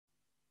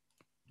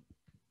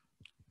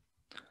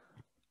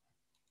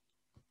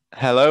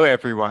Hello,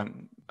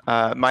 everyone.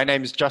 My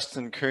name is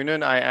Justin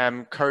Coonan. I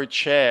am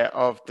co-chair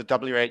of the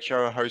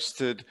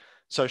WHO-hosted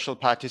Social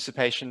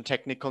Participation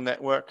Technical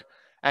Network,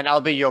 and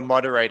I'll be your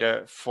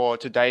moderator for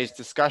today's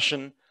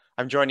discussion.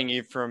 I'm joining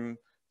you from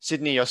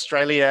Sydney,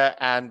 Australia,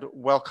 and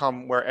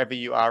welcome wherever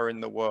you are in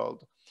the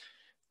world.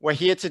 We're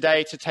here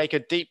today to take a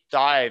deep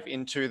dive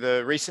into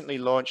the recently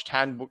launched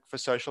Handbook for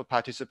Social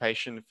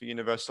Participation for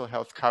Universal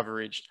Health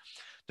Coverage,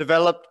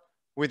 developed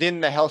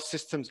within the Health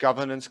Systems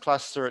Governance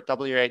Cluster at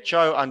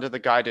WHO under the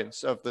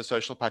guidance of the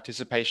Social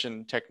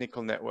Participation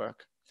Technical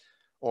Network,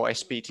 or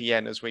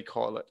SPTN as we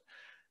call it.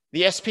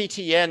 The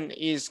SPTN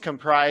is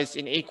comprised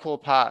in equal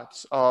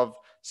parts of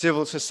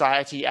civil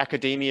society,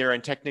 academia,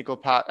 and technical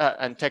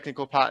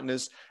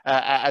partners,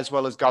 as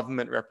well as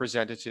government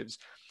representatives.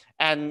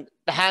 And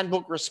the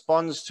handbook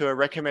responds to a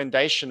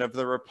recommendation of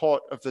the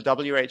report of the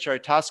WHO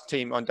task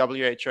team on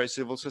WHO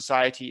civil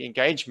society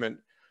engagement,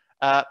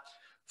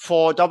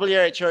 for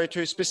WHO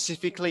to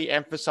specifically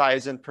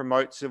emphasize and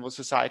promote civil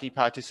society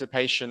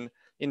participation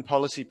in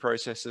policy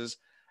processes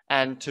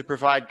and to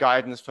provide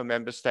guidance for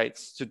member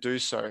states to do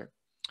so.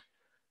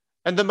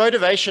 And the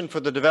motivation for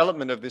the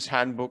development of this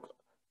handbook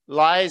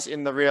lies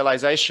in the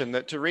realization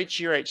that to reach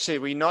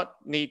UHC, we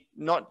need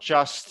not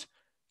just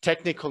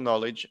technical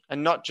knowledge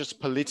and not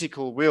just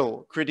political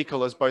will,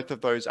 critical as both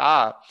of those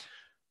are,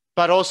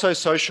 but also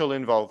social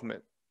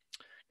involvement.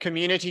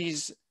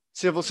 Communities,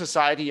 civil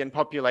society and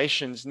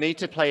populations need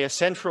to play a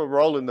central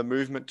role in the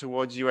movement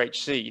towards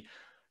UHC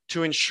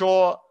to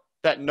ensure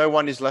that no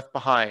one is left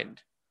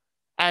behind,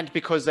 and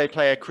because they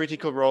play a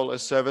critical role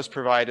as service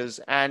providers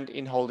and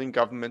in holding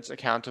governments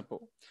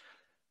accountable.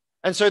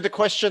 And so the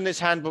question this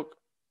handbook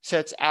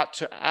sets out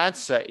to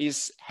answer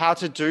is how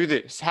to do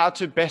this, how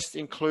to best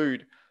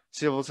include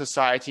civil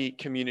society,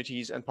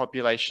 communities and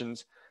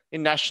populations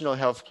in national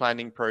health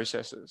planning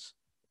processes.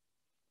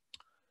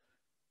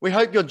 We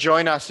hope you'll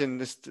join us in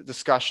this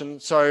discussion,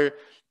 so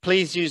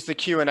please use the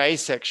Q&A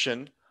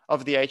section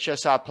of the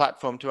HSR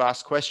platform to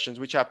ask questions,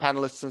 which our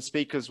panelists and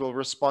speakers will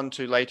respond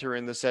to later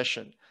in the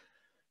session.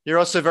 You're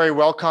also very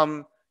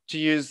welcome to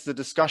use the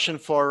discussion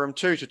forum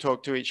too to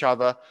talk to each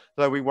other,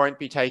 though we won't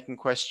be taking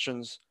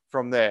questions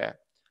from there.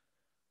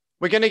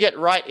 We're going to get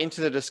right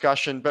into the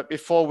discussion, but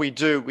before we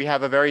do, we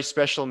have a very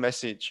special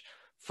message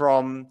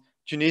from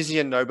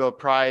Tunisian Nobel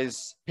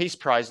Peace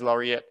Prize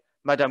laureate,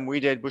 Madame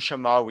Ouidad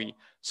Bouchamawi.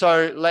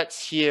 So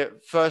let's hear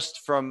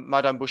first from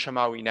Madame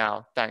Bouchamawi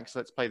now. Thanks.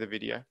 Let's play the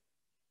video.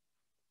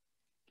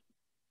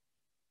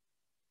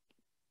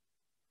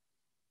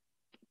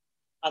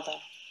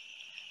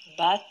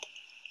 But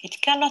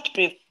it cannot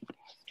prevent.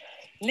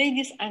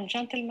 Ladies and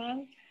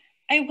gentlemen,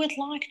 I would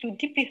like to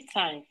deeply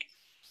thank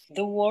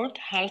the World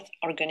Health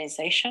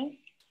Organization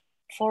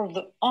for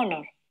the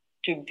honor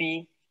to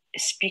be a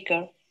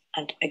speaker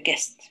and a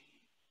guest.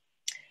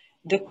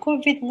 The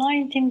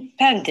COVID-19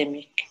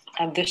 pandemic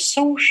and the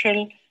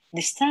social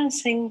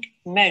distancing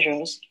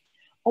measures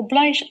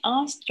oblige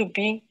us to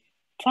be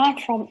far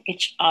from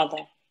each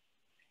other,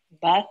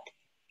 but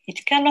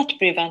it cannot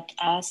prevent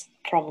us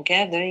from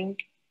gathering,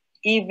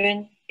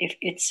 even if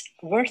it's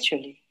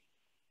virtually.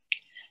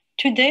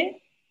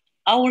 Today,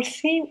 our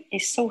theme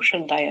is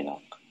social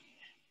dialogue,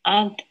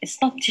 and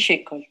it's not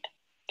difficult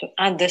to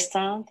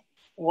understand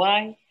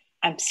why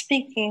I'm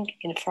speaking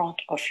in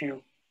front of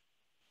you.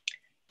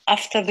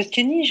 After the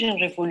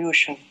Tunisian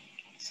Revolution,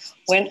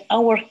 when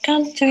our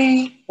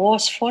country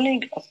was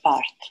falling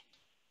apart,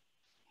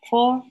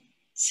 for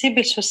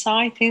civil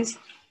societies,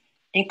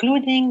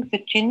 including the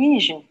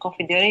Tunisian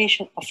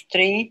Confederation of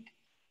Trade,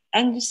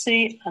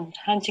 Industry and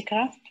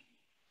Handicraft,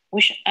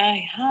 which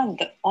I had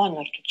the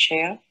honor to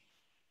chair,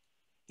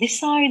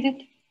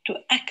 decided to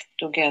act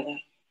together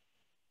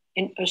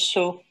in a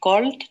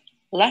so-called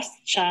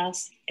last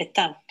chance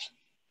attempt.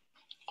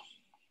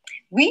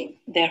 We,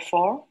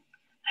 therefore,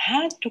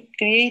 had to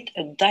create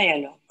a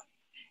dialogue,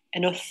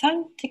 an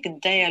authentic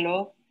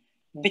dialogue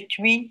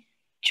between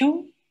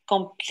two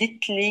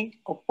completely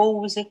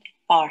opposite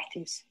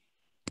parties,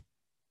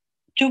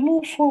 to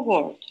move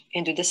forward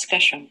in the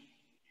discussion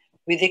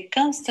with the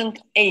constant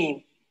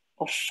aim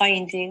of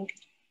finding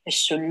a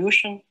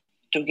solution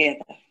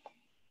together.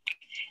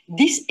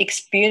 This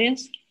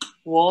experience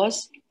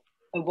was,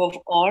 above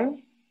all,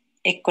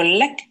 a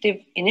collective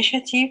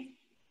initiative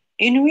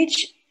in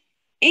which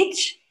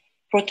each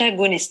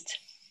protagonist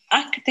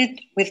acted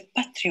with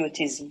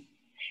patriotism,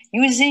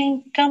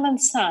 using common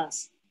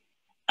sense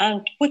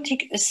and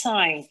putting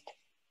aside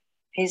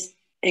his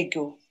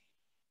ego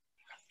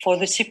for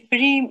the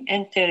supreme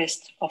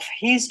interest of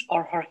his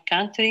or her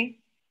country.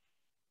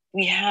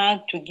 We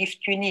had to give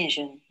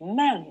Tunisian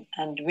men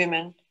and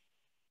women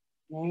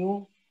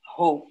new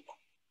hope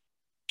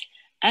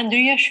and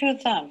reassure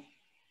them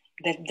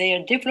that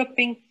their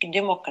developing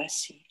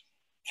democracy,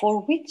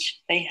 for which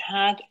they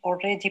had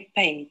already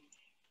paid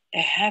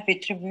a heavy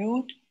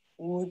tribute,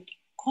 would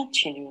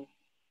continue.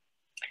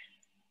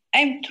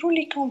 I'm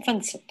truly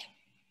convinced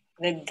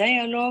that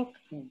dialogue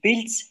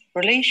builds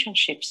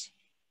relationships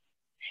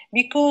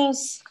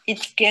because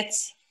it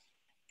gets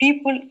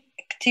people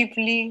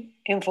actively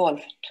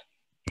involved.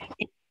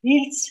 It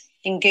builds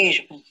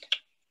engagement,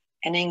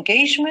 an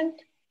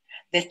engagement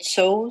that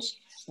sows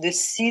the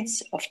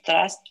seeds of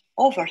trust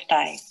over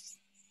time.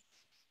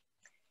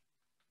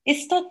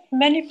 It's not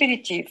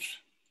manipulative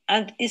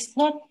and is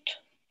not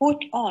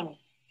put on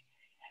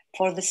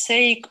for the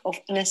sake of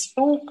an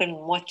unspoken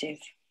motive.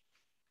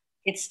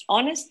 It's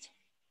honest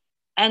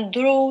and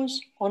draws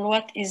on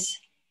what is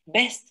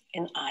best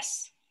in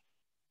us.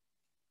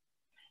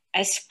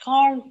 As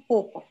Karl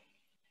Popper,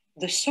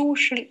 the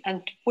social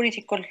and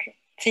political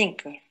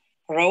thinker,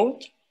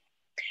 wrote,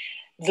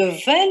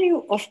 the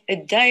value of a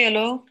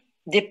dialogue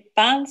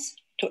depends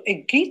to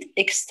a great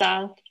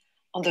extent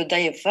on the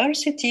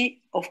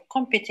diversity of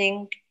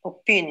competing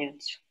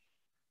opinions.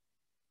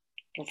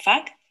 In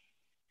fact,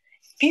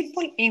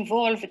 people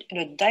involved in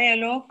a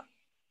dialogue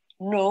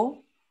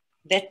know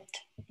that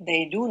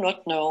they do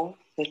not know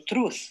the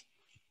truth.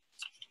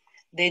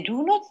 They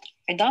do not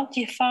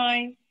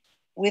identify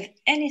with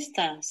any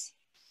stance.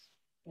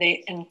 Their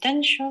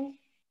intention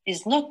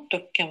is not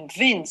to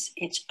convince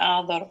each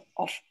other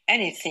of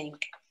anything.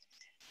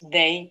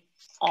 They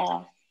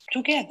are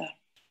together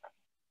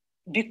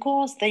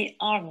because they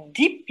are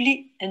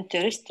deeply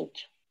interested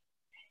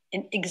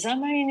in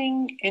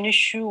examining an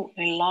issue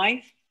in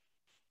life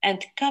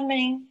and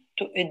coming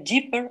to a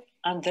deeper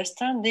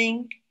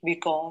understanding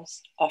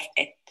because of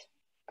it.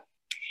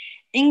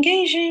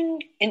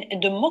 Engaging in a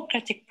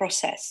democratic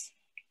process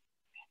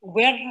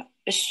where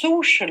a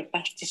social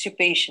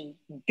participation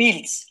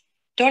builds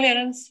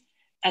tolerance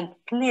and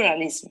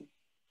pluralism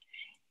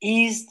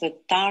is the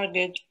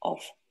target of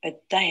a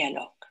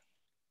dialogue.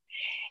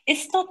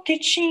 It's not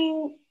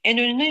reaching an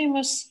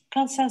unanimous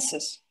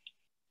consensus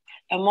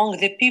among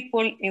the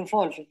people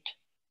involved,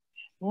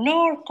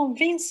 nor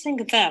convincing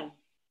them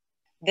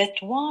that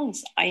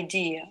one's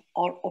idea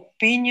or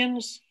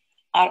opinions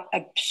are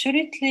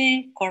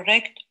absolutely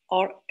correct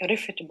or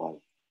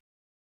irrefutable.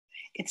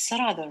 It's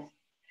rather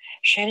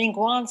sharing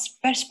one's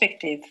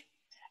perspective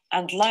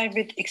and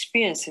lived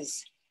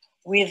experiences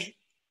with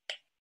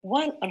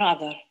one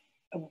another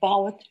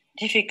about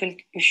difficult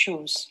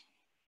issues.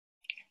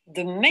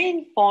 The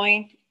main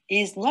point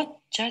is not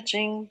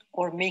judging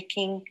or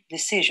making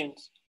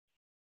decisions,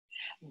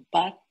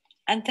 but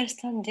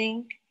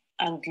understanding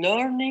and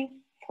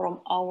learning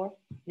from our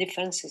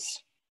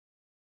differences.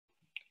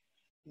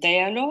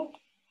 Dialogue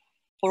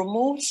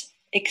promotes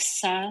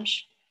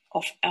exchange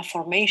of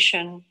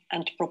information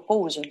and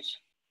proposals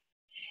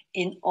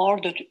in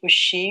order to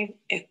achieve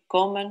a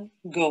common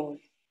goal.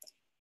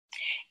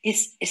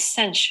 It's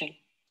essential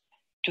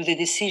to the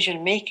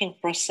decision-making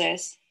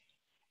process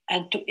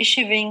and to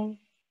achieving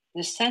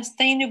the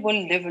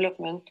sustainable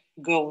development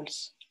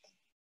goals.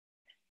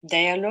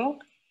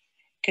 Dialogue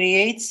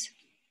creates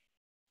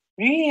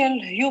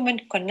real human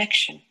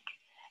connection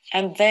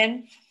and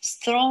then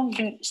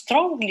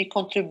strongly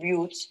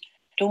contributes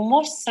to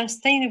most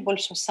sustainable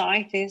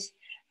societies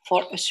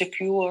for a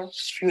secure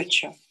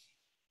future.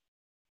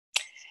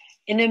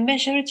 In a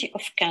majority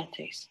of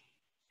countries,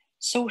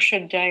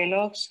 social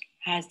dialogues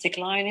has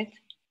declined,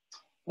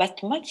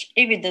 but much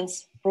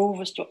evidence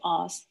proves to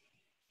us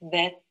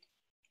that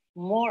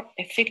more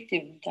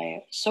effective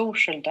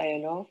social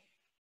dialogue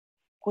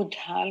could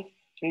help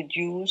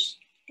reduce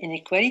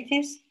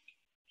inequalities,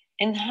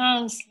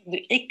 enhance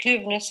the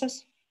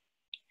equivalences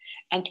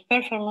and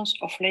performance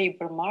of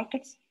labor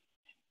markets,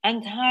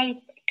 and help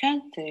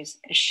countries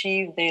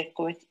achieve their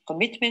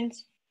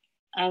commitments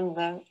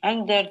under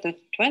the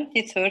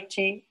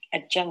 2030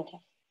 agenda.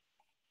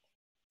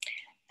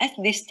 At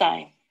this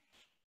time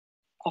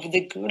of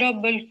the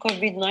global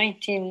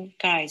COVID-19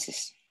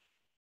 crisis,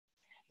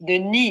 the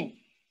need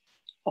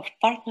of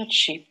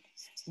partnership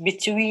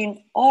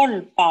between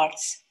all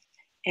parts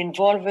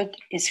involved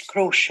is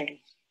crucial.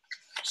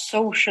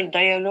 Social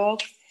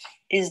dialogue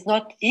is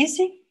not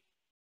easy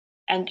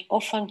and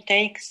often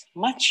takes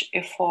much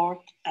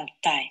effort and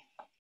time.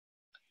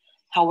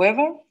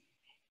 However,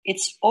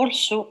 it's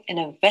also an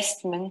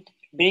investment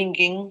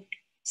bringing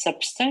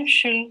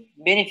substantial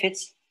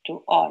benefits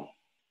to all.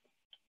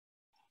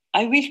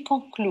 I will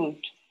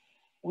conclude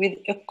with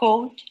a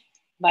quote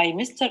by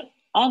Mr.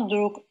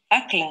 Andrew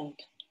Ackland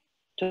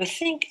to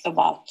think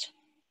about.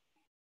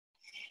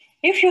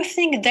 If you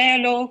think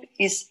dialogue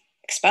is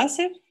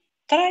expensive,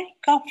 try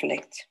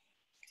conflict.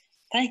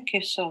 Thank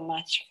you so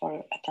much for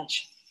your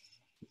attention.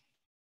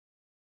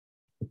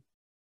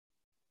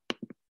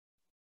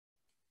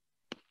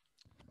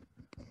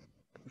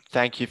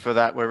 Thank you for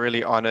that. We're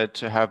really honored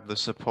to have the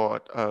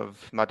support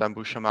of Madame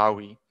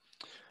Bouchamawi.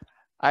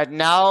 I'd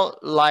now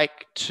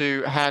like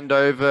to hand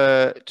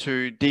over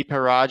to Deepa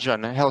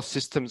Rajan, Health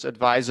Systems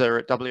Advisor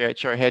at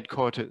WHO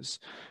headquarters.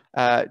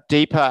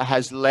 Deepa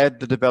has led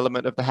the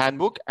development of the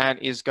handbook and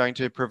is going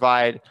to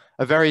provide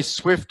a very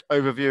swift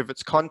overview of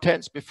its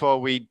contents before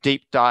we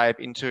deep dive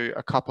into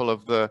a couple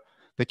of the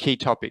key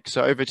topics.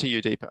 So over to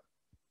you, Deepa.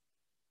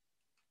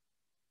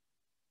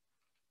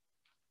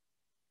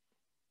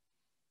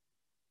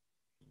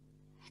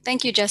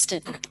 Thank you,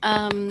 Justin.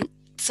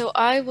 So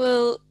I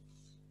will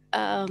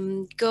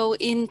go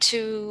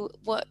into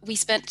what we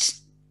spent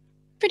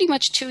pretty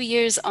much 2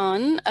 years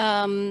on,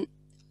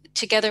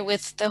 together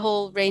with the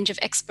whole range of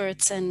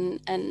experts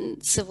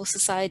and civil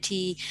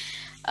society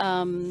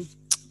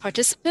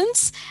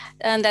participants.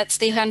 And that's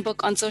the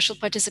Handbook on Social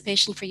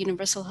Participation for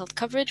Universal Health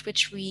Coverage,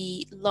 which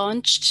we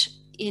launched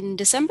in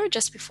December,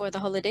 just before the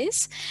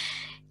holidays.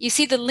 You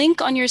see the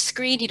link on your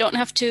screen. You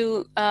don't have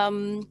to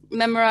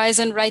memorize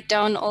and write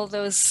down all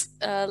those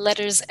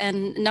letters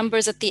and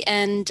numbers at the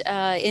end.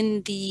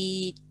 In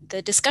the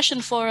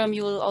discussion forum,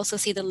 you will also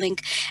see the link,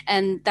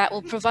 and that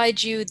will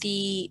provide you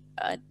the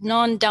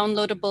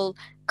non-downloadable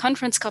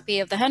conference copy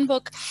of the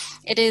handbook.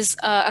 It is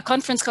a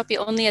conference copy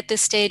only at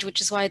this stage, which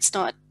is why it's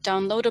not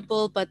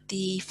downloadable, but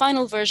the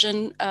final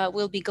version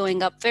will be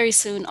going up very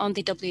soon on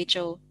the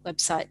WHO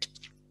website.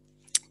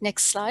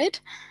 Next slide.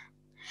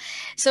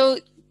 So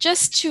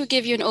just to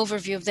give you an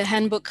overview of the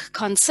handbook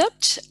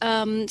concept,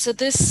 so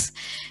this,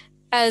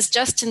 as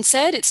Justin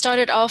said, it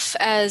started off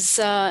as,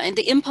 and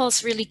the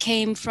impulse really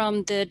came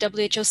from the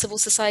WHO Civil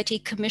Society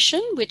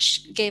Commission,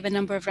 which gave a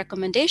number of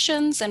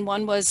recommendations. And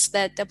one was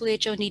that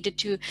WHO needed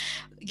to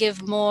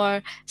give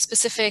more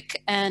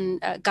specific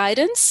and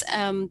guidance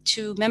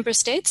to member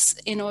states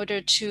in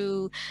order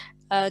to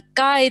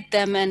guide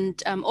them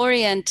and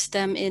orient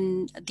them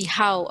in the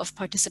how of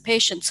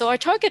participation. So our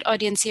target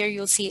audience here,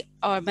 you'll see,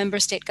 are member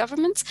state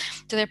governments,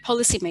 so they're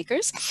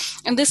policymakers.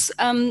 And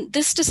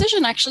this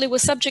decision actually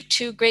was subject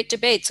to great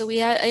debate. So we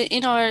had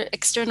in our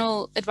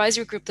external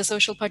advisory group, the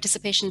Social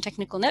Participation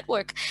Technical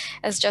Network,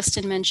 as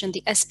Justin mentioned,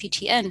 the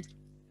SPTN,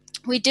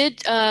 we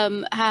did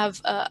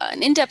have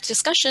an in-depth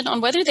discussion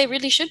on whether they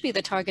really should be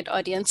the target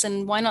audience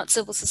and why not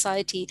civil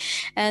society.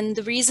 And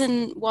the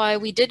reason why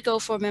we did go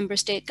for member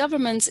state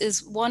governments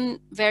is one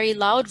very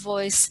loud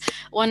voice,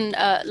 one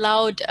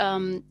loud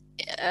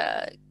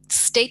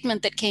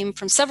statement that came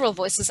from several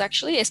voices,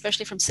 actually,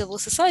 especially from civil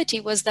society,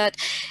 was that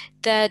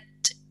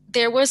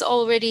there was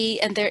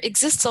already, and there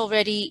exists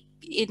already,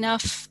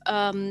 enough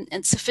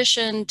and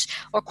sufficient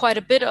or quite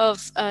a bit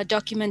of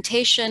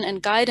documentation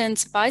and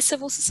guidance by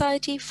civil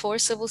society for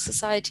civil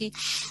society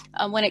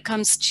when it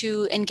comes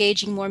to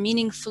engaging more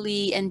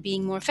meaningfully and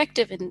being more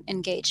effective in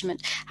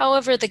engagement.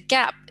 However, the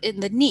gap in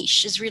the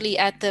niche is really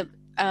at the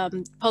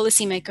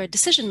policymaker,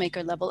 decision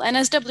maker level. And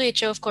as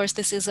WHO, of course,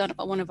 this is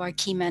one of our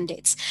key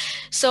mandates.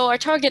 So our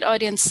target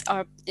audience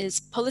is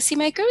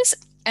policymakers.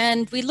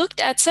 And we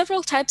looked at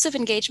several types of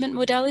engagement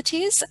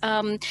modalities,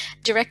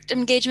 direct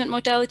engagement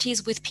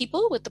modalities with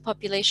people, with the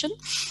population,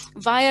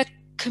 via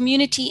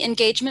community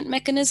engagement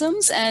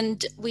mechanisms.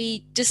 And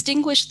we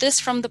distinguished this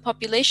from the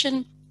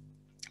population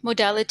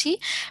modality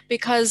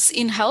because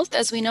in health,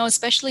 as we know,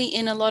 especially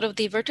in a lot of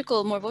the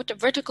more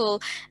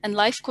vertical and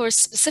life course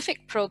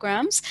specific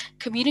programs,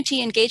 community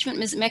engagement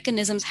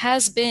mechanisms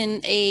has been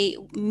a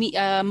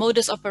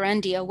modus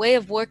operandi, a way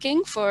of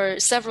working for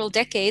several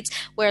decades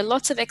where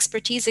lots of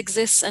expertise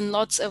exists and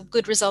lots of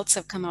good results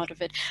have come out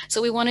of it.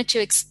 So we wanted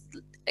to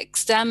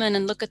examine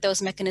and look at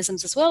those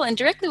mechanisms as well. And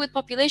directly with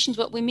populations,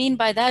 what we mean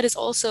by that is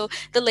also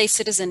the lay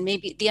citizen,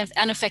 maybe the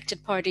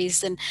unaffected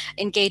parties, and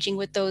engaging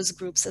with those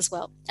groups as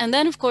well. And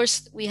then, of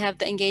course, we have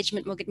the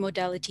engagement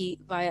modality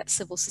via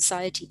civil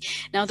society.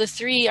 Now, the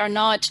three are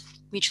not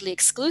mutually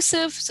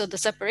exclusive, so the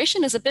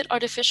separation is a bit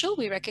artificial.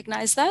 We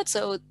recognize that,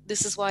 so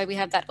this is why we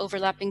have that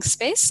overlapping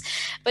space.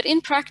 But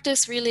in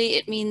practice, really,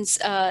 it means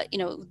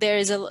there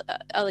is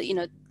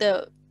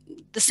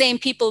the same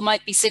people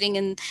might be sitting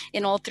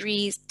in all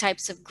three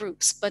types of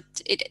groups, but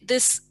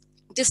this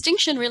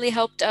distinction really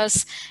helped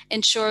us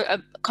ensure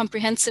a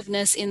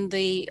comprehensiveness in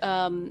the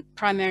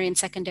primary and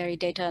secondary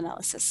data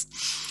analysis.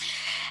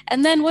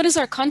 And then what is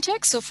our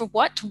context? So for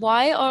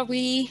why are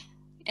we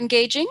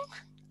engaging?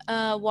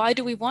 Why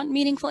do we want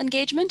meaningful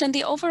engagement? And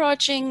the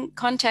overarching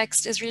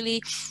context is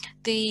really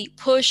the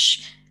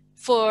push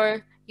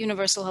for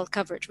universal health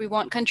coverage. We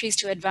want countries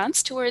to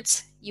advance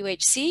towards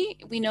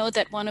UHC. We know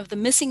that one of the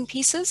missing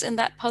pieces in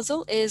that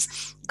puzzle is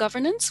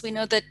governance. We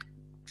know that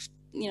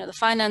the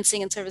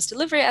financing and service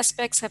delivery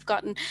aspects have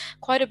gotten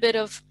quite a bit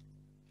of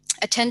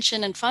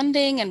attention and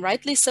funding, and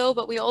rightly so,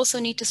 but we also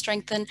need to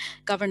strengthen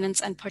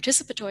governance and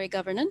participatory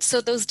governance.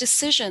 So those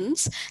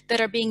decisions that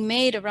are being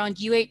made around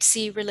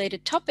UHC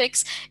related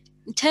topics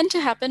tend to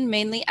happen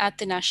mainly at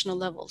the national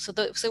level. So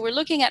we're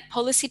looking at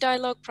policy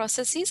dialogue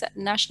processes at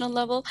national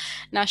level,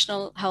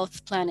 national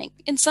health planning.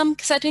 In some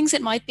settings,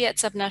 it might be at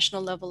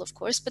subnational level, of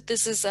course, but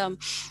this is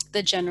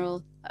the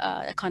general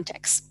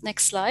context.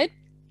 Next slide.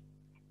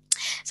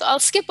 So I'll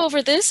skip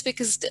over this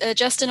because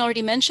Justin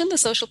already mentioned the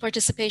Social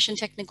Participation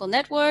Technical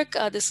Network.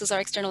 This is our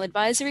external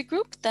advisory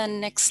group. Then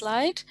next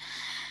slide.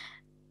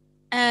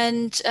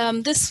 And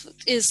this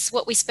is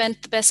what we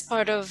spent the best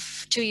part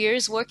of 2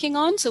 years working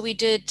on. So we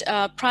did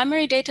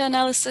primary data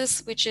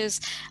analysis, which is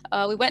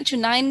we went to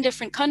 9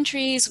 different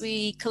countries.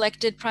 We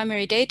collected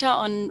primary data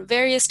on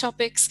various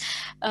topics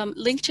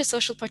linked to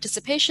social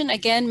participation.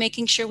 Again,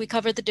 making sure we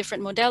cover the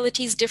different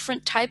modalities,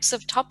 different types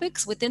of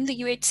topics within the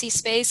UHC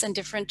space, and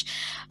different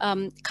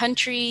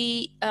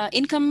country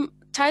income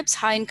types: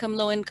 high income,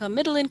 low income,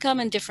 middle income,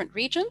 and different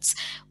regions.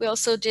 We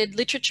also did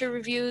literature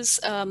reviews.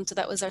 So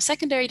that was our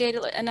secondary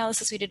data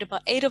analysis. We did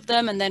about 8 of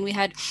them. And then we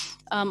had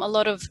a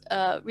lot of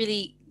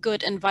really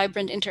good and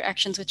vibrant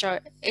interactions, which are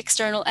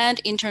external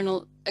and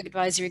internal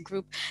advisory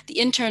group. The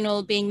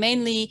internal being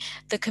mainly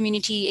the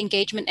community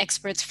engagement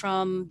experts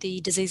from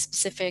the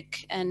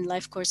disease-specific and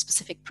life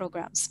course-specific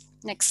programs.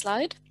 Next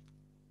slide.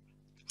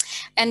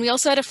 And we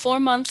also had a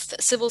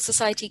 4-month civil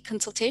society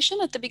consultation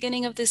at the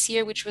beginning of this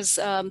year, which was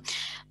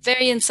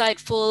very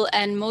insightful.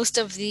 And most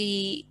of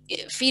the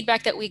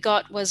feedback that we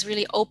got was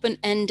really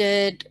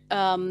open-ended,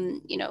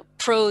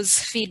 prose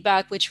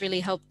feedback, which really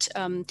helped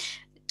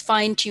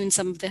fine-tune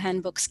some of the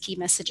handbook's key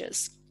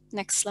messages.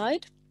 Next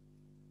slide.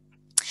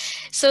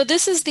 So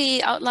this is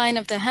the outline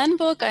of the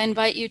handbook. I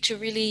invite you to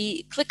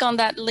really click on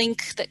that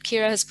link that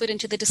Kira has put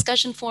into the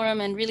discussion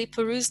forum and really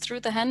peruse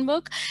through the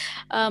handbook.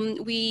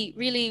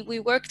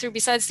 We work through,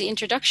 besides the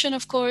introduction,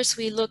 of course,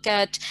 we look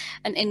at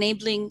an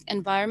enabling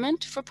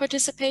environment for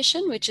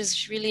participation, which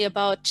is really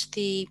about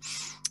the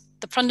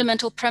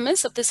fundamental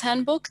premise of this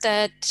handbook,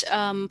 that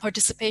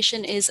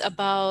participation is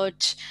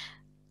about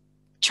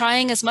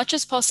trying as much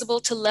as possible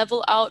to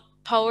level out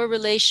power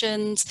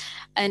relations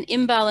and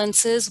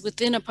imbalances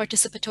within a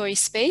participatory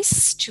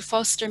space to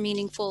foster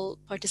meaningful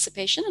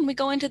participation. And we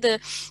go into the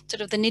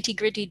sort of the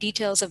nitty-gritty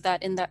details of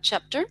that in that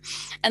chapter.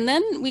 And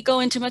then we go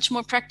into much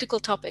more practical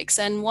topics.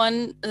 And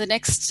the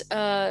next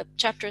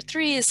chapter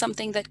 3 is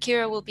something that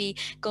Kira will be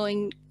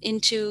going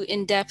into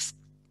in depth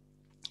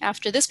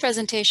after this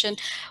presentation,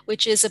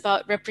 which is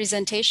about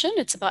representation.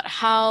 It's about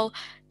how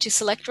to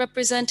select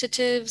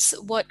representatives,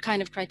 what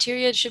kind of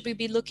criteria should we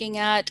be looking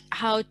at,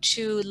 how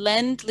to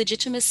lend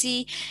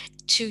legitimacy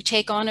to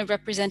take on a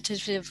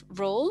representative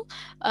role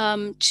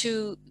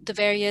to the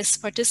various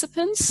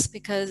participants,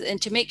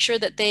 and to make sure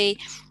that they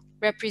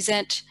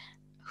represent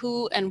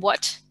who and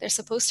what they're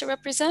supposed to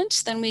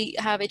represent. Then we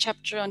have a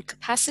chapter on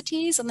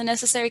capacities, on the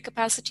necessary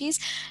capacities,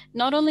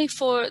 not only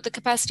for the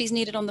capacities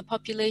needed on the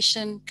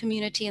population,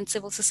 community, and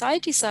civil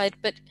society side,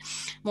 but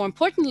more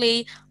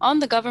importantly, on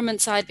the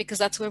government side, because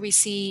that's where we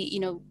see,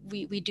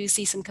 we do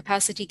see some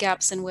capacity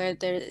gaps, and where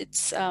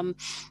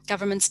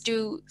governments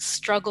do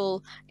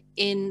struggle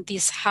in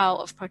this how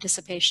of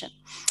participation.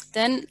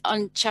 Then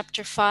on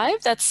chapter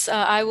 5,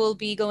 I will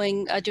be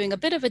doing a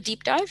bit of a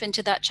deep dive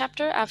into that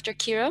chapter after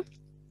Kira,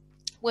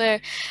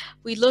 where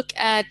we look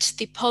at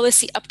the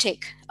policy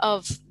uptake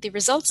of the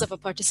results of a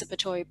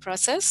participatory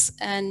process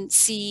and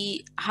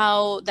see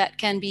how that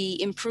can be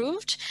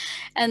improved.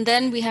 And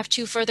then we have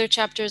 2 further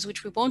chapters,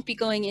 which we won't be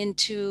going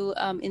into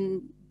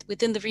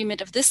within the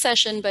remit of this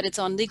session, but it's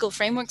on legal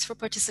frameworks for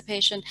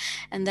participation,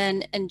 and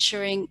then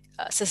ensuring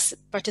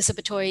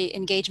participatory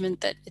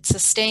engagement that it's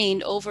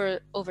sustained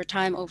over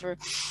time,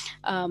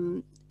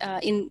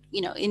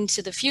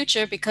 into the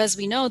future, because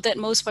we know that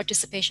most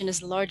participation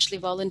is largely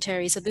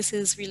voluntary. So this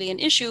is really an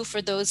issue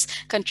for those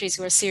countries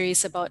who are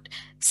serious about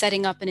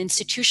setting up and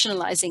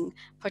institutionalizing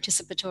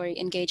participatory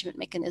engagement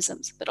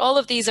mechanisms. But all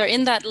of these are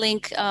in that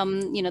link,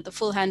 the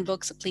full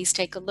handbook, so please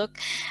take a look.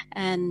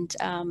 And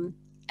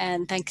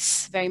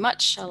thanks very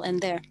much. I'll end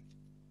there.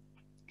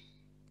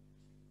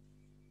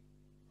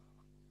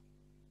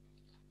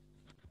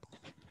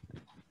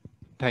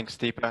 Thanks,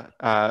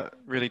 Deepa.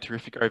 Really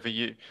terrific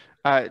overview.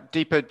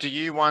 Deepa, do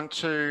you want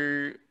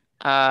to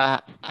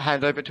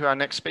hand over to our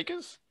next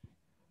speakers?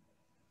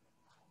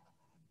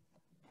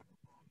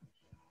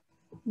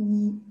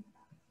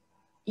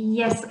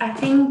 Yes, I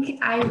think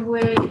I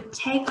will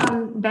take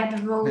on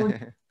that role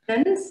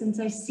then, since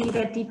I see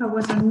that Deepa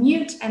was on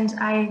mute, and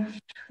I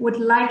would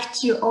like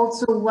to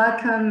also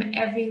welcome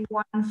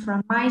everyone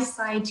from my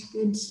side.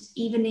 Good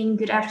evening,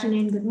 good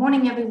afternoon, good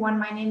morning, everyone.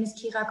 My name is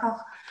Kira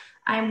Koch.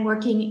 I'm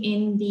working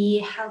in the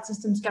Health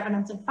Systems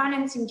Governance and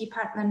Financing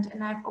Department,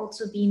 and I've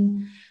also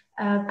been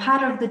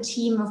part of the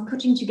team of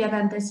putting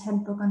together this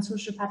handbook on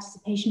social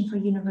participation for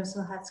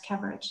universal health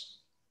coverage.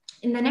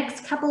 In the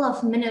next couple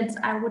of minutes,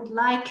 I would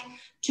like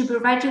to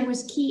provide you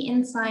with key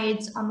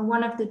insights on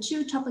one of the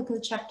 2 topical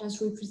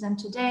chapters we present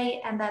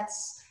today, and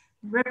that's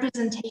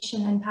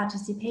representation and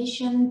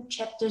participation,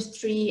 chapter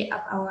 3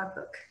 of our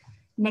book.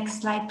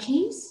 Next slide,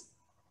 please.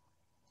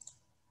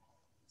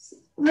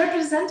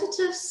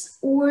 Representatives,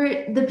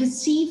 or the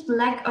perceived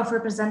lack of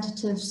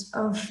representatives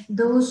of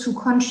those who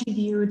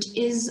contribute,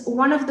 is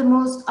one of the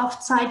most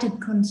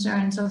oft-cited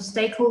concerns of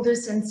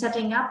stakeholders in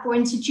setting up or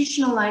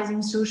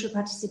institutionalizing social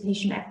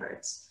participation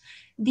efforts.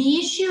 The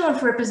issue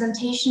of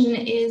representation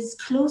is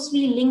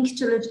closely linked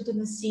to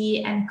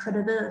legitimacy and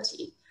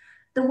credibility.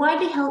 The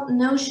widely held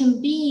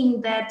notion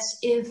being that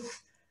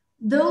if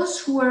those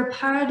who are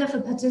part of a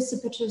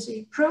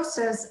participatory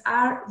process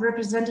are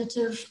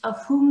representative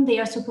of whom they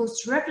are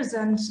supposed to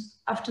represent,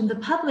 often the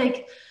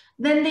public,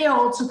 then they are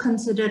also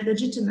considered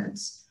legitimate.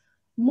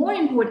 More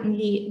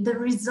importantly, the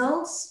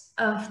results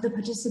of the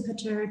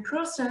participatory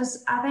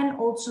process are then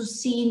also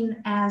seen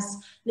as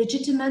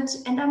legitimate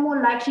and are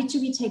more likely to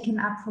be taken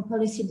up for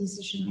policy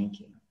decision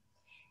making.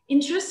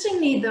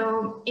 Interestingly,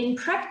 though, in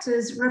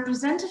practice,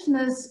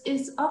 representativeness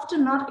is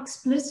often not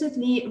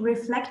explicitly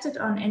reflected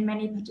on in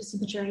many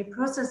participatory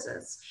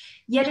processes,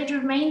 yet it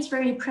remains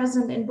very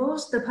present in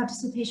both the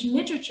participation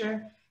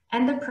literature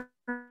and the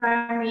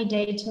primary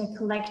data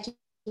collected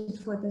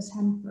for this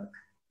handbook.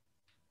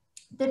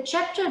 The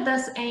chapter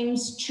thus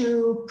aims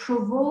to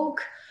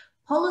provoke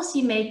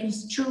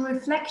policymakers to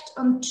reflect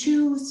on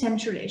two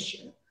central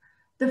issues.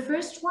 The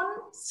first one,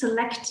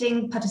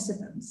 selecting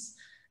participants.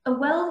 A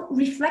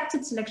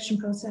well-reflected selection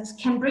process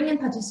can bring in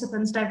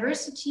participants'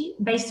 diversity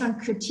based on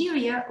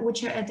criteria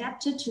which are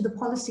adapted to the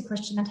policy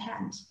question at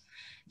hand.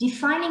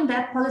 Defining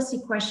that policy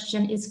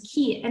question is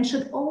key and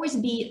should always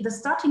be the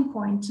starting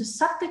point to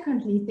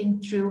subsequently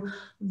think through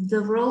the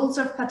roles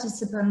of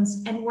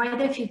participants and why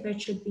their feedback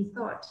should be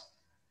thought.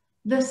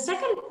 The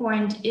second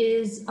point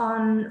is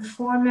on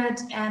format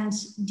and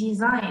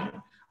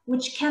design,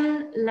 which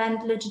can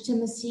lend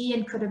legitimacy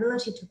and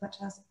credibility to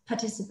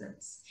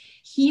participants.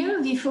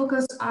 Here, we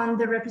focus on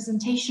the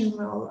representation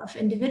role of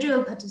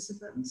individual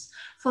participants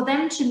for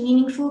them to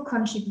meaningfully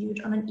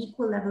contribute on an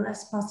equal level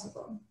as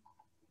possible.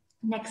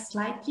 Next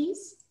slide,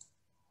 please.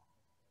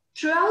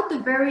 Throughout the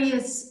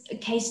various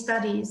case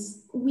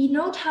studies, we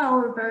note,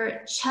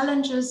 however,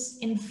 challenges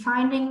in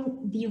finding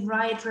the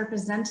right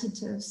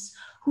representatives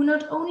who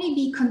not only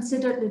be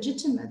considered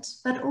legitimate,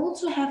 but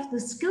also have the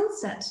skill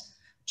set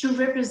to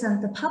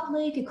represent the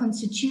public, a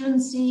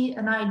constituency,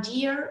 an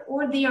idea,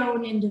 or their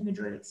own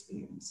individual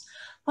experience.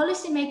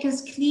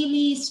 Policymakers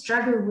clearly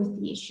struggle with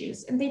the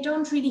issues, and they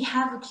don't really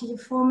have a clear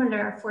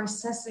formula for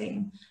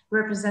assessing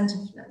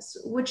representativeness,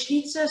 which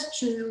leads us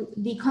to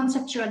the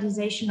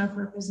conceptualization of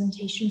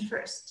representation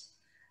first.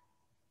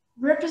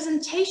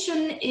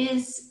 Representation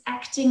is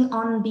acting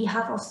on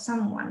behalf of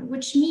someone,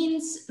 which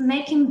means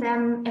making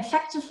them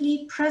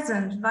effectively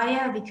present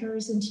via a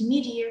vicarious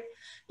intermediary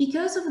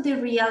because of the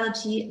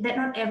reality that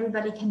not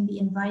everybody can be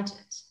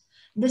invited.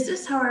 This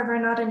is, however,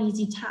 not an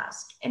easy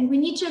task, and we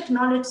need to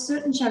acknowledge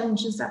certain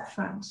challenges up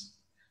front.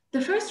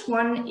 The first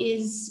one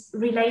is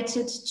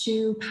related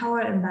to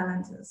power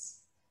imbalances.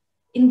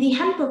 In the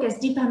handbook, as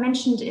Deepa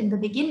mentioned in the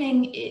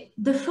beginning,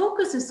 the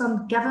focus is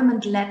on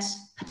government-led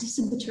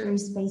participatory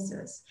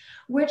spaces,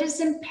 where it is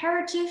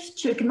imperative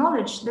to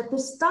acknowledge that the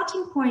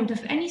starting point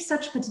of any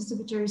such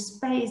participatory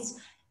space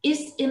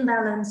is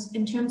imbalance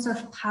in terms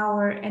of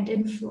power and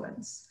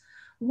influence.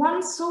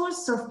 One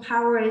source of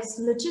power is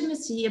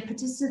legitimacy a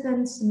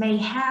participant may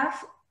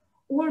have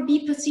or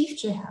be perceived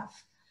to have.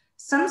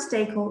 Some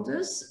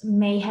stakeholders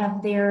may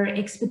have their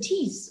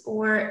expertise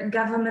or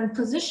government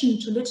position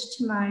to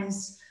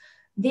legitimize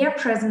their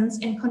presence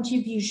and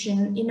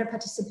contribution in a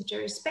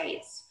participatory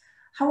space.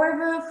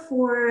 However,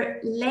 for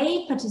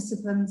lay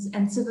participants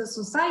and civil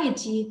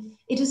society,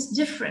 it is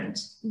different.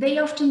 They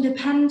often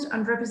depend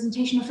on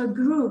representation of a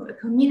group, a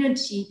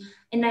community,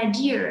 an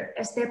idea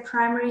as their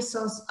primary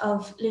source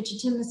of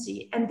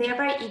legitimacy and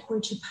thereby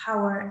equal to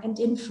power and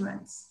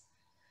influence.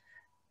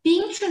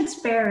 Being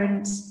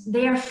transparent,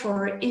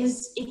 therefore,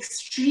 is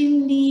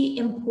extremely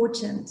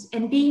important,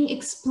 and being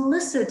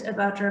explicit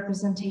about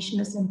representation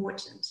is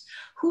important.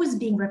 Who is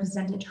being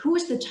represented, who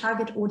is the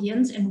target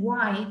audience, and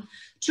why,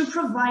 to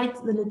provide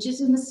the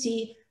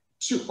legitimacy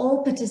to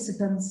all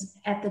participants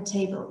at the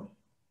table.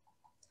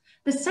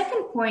 The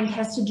second point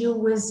has to do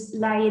with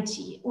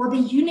laity, or the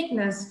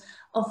uniqueness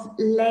of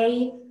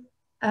lay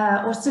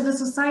or civil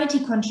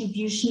society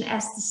contribution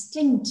as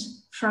distinct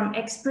from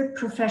expert,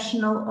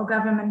 professional, or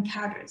government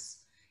cadres.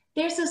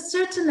 There's a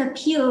certain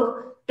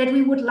appeal that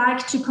we would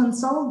like to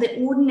console the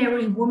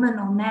ordinary woman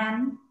or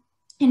man.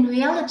 In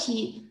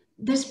reality,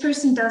 this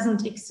person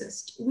doesn't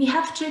exist. We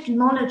have to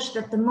acknowledge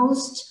that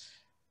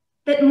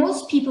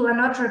most people are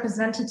not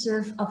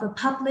representative of a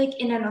public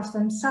in and of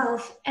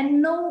themselves, and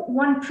no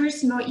one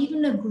person or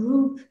even a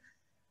group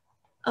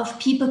of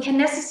people can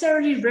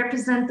necessarily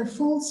represent the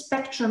full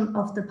spectrum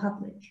of the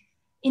public.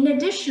 In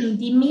addition,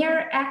 the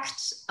mere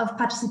act of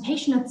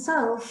participation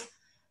itself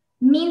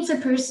means a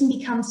person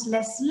becomes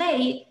less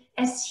lay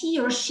as he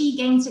or she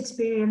gains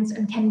experience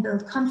and can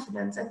build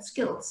confidence and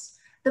skills.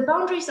 The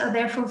boundaries are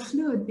therefore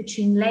fluid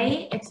between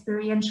lay,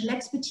 experiential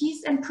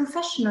expertise, and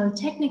professional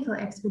technical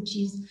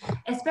expertise,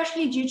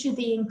 especially due to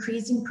the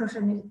increasing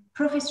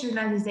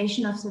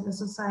professionalization of civil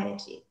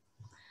society.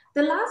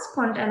 The last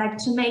point I like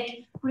to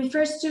make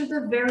refers to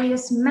the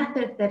various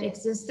methods that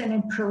exist and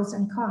in pros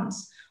and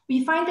cons.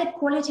 We find that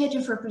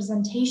qualitative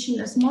representation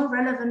is more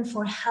relevant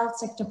for health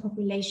sector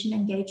population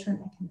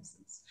engagement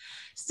mechanisms.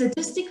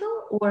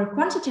 Statistical or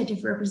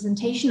quantitative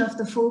representation of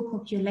the full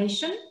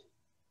population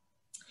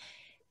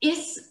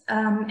is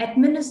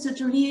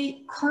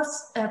administratively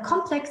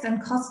complex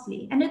and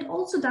costly, and it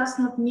also does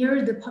not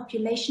mirror the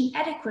population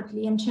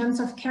adequately in terms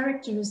of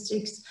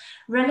characteristics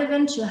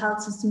relevant to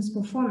health systems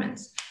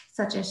performance,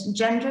 such as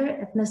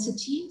gender,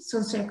 ethnicity,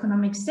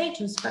 socioeconomic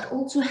status, but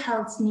also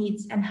health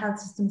needs and health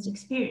systems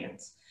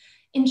experience.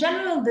 In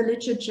general, the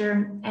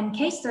literature and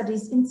case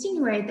studies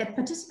insinuate that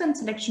participant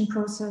selection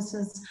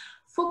processes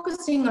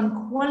focusing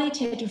on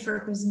qualitative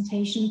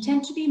representation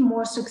tend to be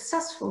more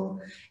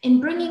successful in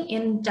bringing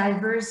in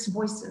diverse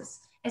voices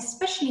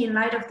Especially in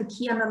light of the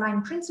key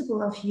underlying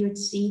principle of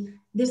UHC,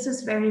 this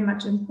is very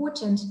much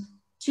important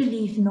to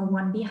leave no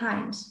one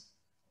behind.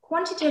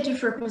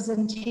 Quantitative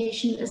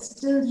representation is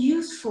still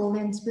useful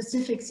in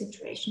specific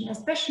situations,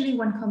 especially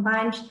when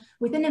combined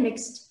within a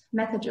mixed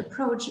method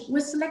approach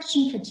with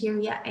selection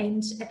criteria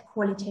aimed at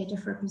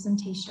qualitative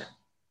representation.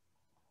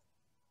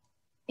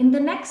 In the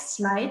next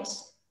slide,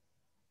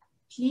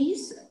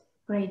 please,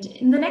 great.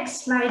 In the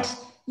next slide,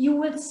 you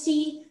will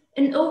see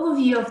an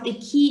overview of the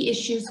key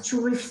issues to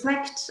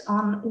reflect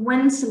on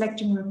when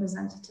selecting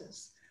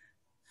representatives.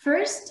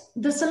 First,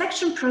 the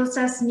selection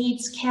process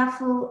needs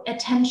careful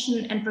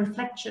attention and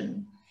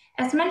reflection.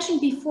 As mentioned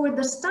before,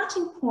 the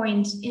starting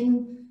point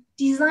in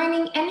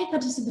designing any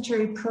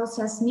participatory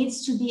process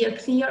needs to be a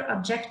clear,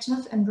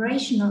 objective, and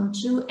rational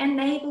to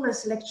enable a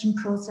selection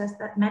process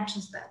that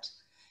matches that.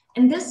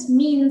 And this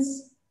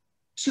means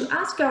to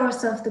ask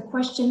ourselves the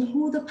question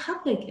who the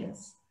public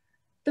is.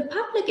 The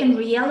public in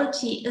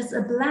reality is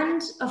a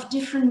blend of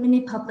different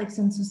mini-publics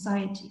in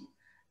society.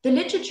 The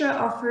literature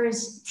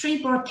offers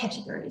 3 broad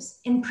categories.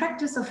 In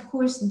practice, of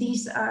course,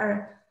 these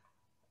are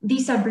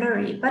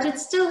blurry, but it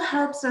still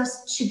helps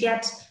us to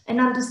get an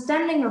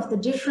understanding of the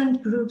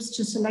different groups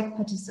to select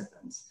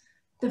participants.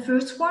 The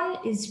first one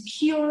is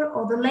pure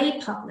or the lay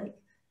public.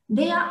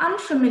 They are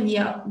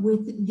unfamiliar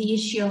with the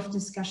issue of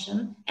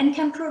discussion and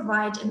can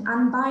provide an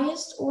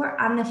unbiased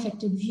or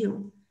unaffected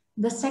view.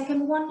 The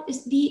second one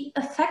is the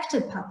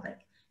affected public.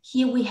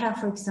 Here we have,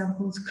 for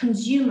example,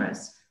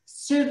 consumers,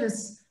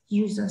 service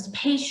users,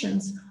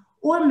 patients,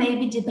 or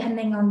maybe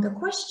depending on the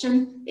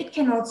question, it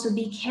can also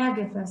be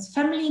caregivers,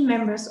 family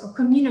members, or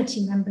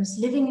community members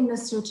living in a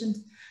certain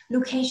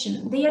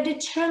location. They are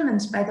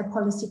determined by the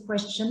policy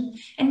question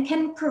and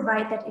can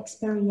provide that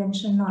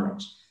experiential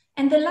knowledge.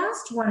 And the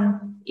last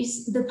one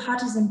is the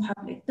partisan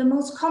public, the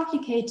most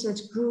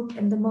complicated group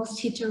and the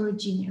most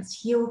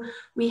heterogeneous. Here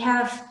we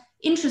have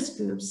interest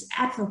groups,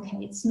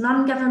 advocates,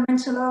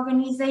 non-governmental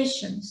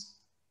organizations.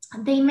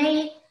 They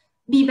may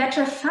be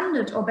better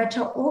funded or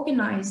better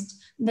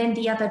organized than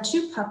the other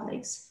 2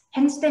 publics.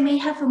 Hence, they may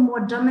have a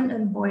more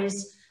dominant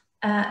voice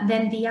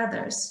than the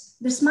others.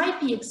 This might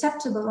be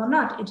acceptable or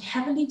not. It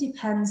heavily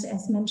depends,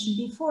 as mentioned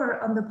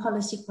before, on the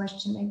policy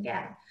question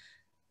again.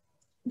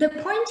 The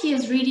point here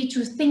is really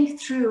to think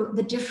through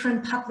the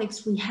different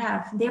publics we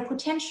have, their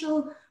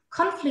potential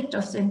conflict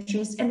of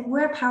interest and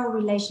where power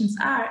relations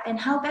are and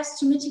how best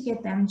to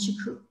mitigate them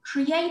to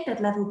create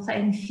that level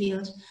playing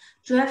field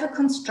to have a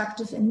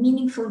constructive and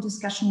meaningful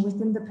discussion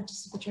within the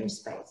participatory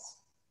space.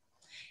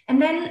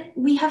 And then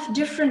we have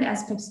different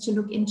aspects to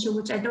look into,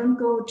 which I don't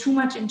go too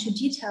much into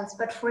details,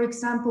 but for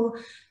example,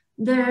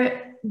 the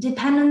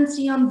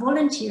dependency on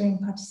volunteering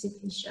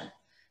participation.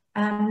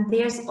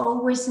 There's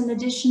always an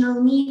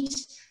additional need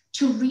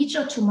to reach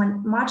out to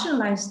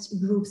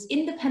marginalized groups,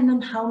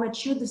 independent how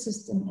mature the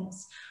system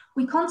is.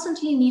 We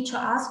constantly need to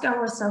ask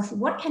ourselves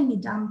what can be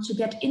done to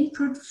get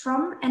input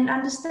from and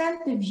understand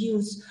the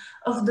views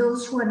of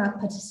those who are not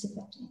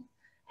participating.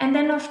 And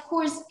then, of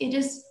course, it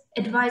is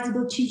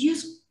advisable to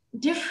use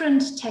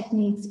different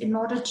techniques in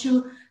order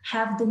to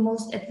have the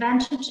most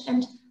advantage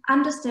and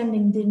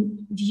understanding the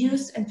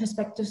views and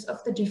perspectives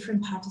of the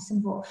different parties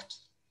involved.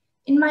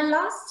 In my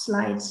last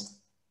slide,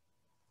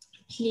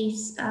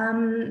 please,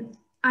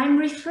 I'm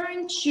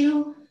referring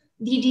to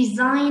the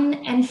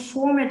design and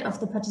format of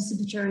the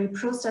participatory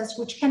process,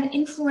 which can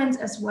influence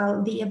as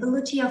well the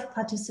ability of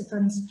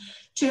participants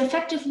to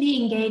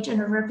effectively engage in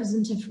a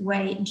representative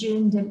way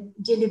during the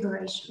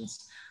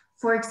deliberations.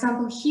 For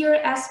example, here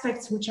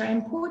aspects which are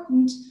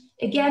important,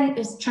 again,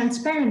 is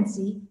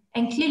transparency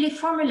and clearly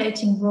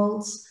formulating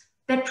roles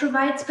that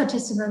provides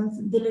participants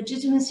the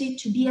legitimacy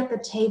to be at the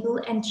table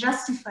and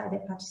justify their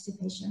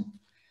participation.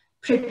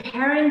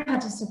 Preparing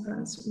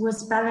participants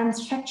with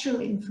balanced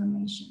factual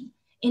information,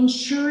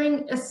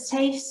 ensuring a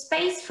safe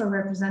space for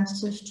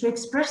representatives to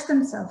express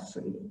themselves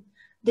freely.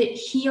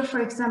 Here,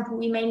 for example,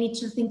 we may need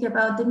to think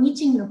about the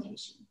meeting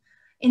location.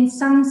 In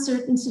some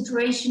certain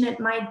situation, it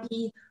might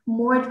be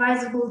more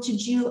advisable to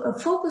do a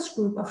focus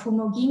group of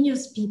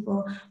homogeneous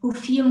people who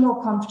feel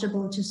more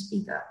comfortable to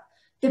speak up.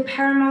 The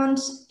paramount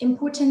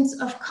importance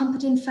of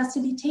competent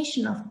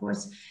facilitation, of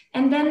course.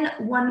 And then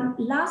one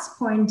last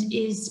point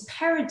is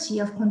parity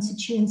of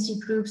constituency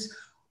groups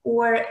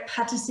or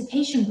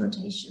participation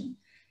rotation.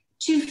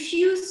 Too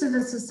few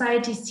civil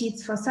society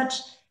seats for such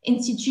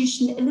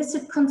institution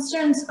elicit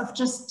concerns of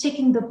just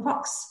ticking the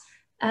box,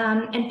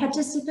 and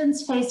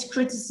participants face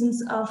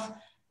criticisms of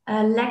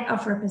lack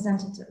of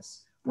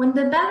representatives. When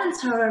the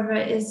balance, however,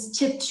 is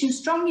tipped too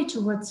strongly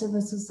towards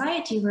civil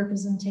society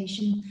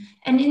representation,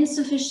 an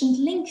insufficient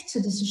link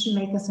to decision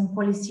makers and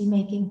policy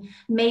making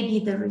may be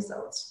the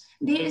result.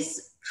 There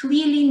is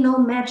clearly no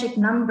magic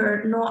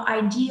number nor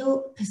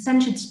ideal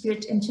percentage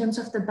split in terms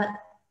of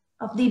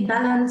the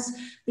balance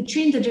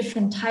between the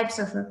different types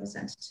of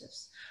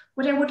representatives.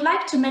 What I would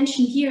like to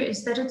mention here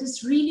is that it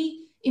is really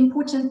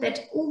important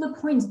that all the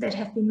points that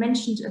have been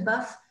mentioned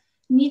above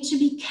need to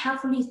be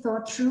carefully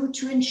thought through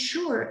to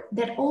ensure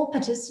that all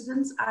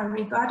participants are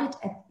regarded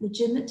as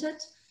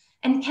legitimate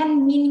and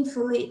can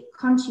meaningfully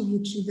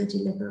contribute to the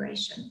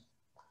deliberation.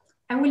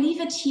 I will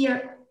leave it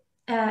here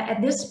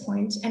at this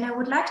point, and I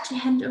would like to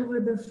hand over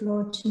the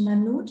floor to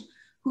Nanood,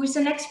 who is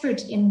an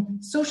expert in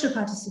social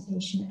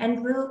participation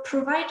and will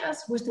provide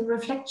us with a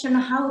reflection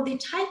on how the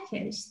Thai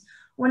case,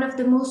 one of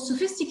the most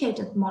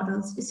sophisticated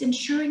models, is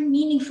ensuring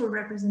meaningful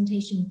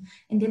representation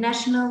in the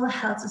National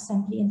Health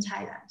Assembly in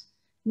Thailand.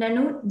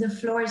 Nanood, the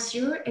floor is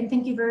yours, and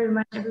thank you very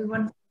much,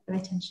 everyone, for your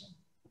attention.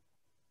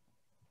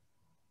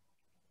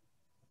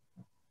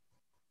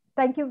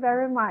 Thank you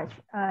very much,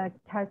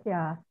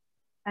 Katya.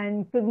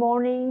 And good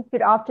morning,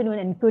 good afternoon,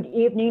 and good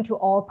evening to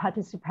all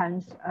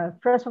participants.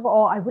 First of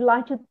all, I would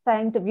like to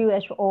thank the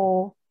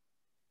WHO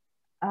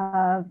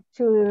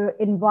to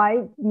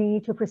invite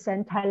me to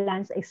present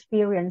Thailand's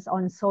experience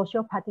on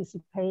social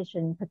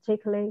participation,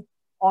 particularly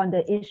on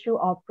the issue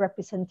of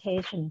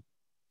representation.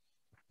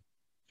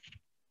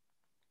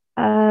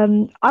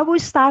 I will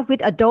start with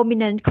a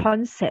dominant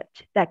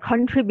concept that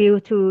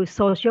contributes to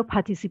social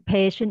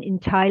participation in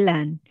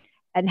Thailand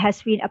and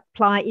has been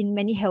applied in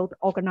many health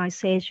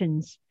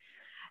organizations,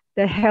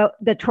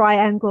 the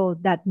triangle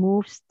that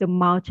moves the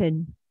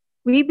mountain.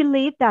 We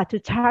believe that to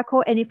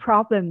tackle any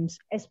problems,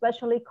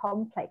 especially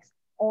complex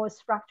or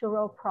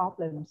structural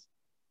problems,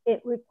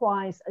 it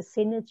requires a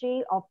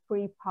synergy of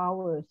three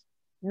powers: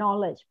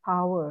 knowledge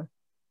power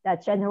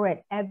that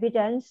generate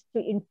evidence to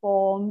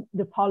inform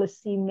the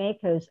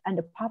policymakers and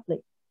the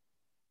public;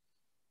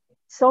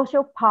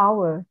 social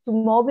power to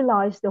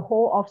mobilize the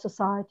whole of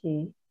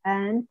society;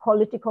 and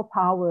political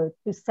power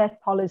to set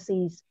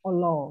policies or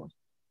laws.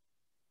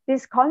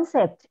 This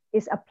concept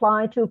is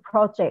applied to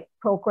project,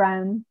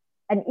 program,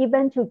 and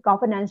even to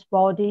governance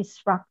body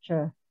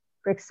structure.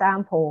 For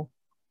example,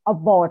 a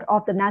board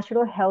of the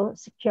National Health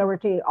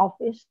Security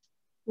Office,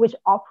 which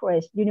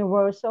operates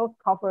universal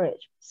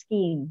coverage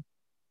scheme,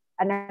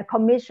 and a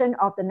commission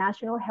of the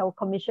National Health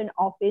Commission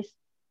Office,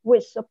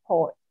 which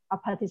supports a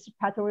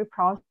participatory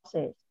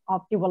process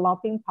of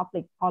developing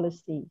public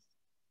policies.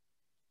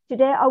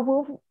 Today, I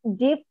will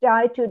deep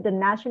dive to the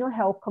National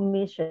Health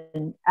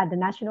Commission and the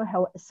National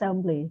Health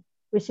Assembly,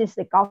 which is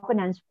the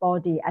governance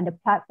body and the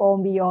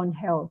platform beyond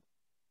health.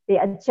 The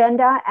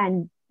agenda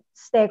and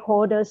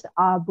stakeholders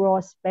are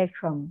broad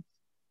spectrum.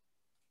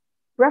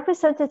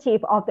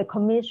 Representative of the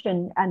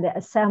Commission and the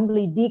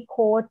Assembly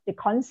decode the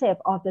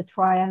concept of the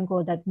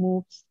triangle that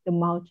moves the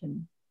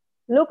mountain.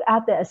 Look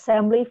at the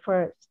Assembly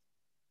first.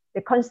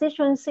 The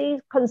constituency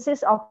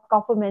consists of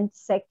government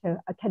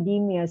sector,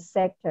 academia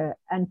sector,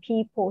 and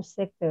people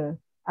sector,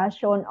 as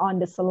shown on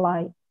the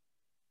slide.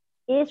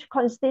 Each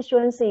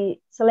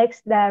constituency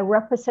selects their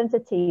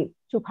representative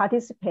to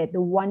participate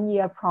the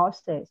one-year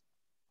process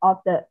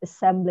of the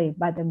assembly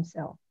by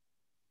themselves.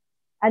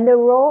 And the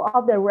role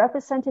of the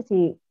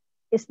representative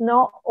is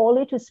not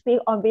only to speak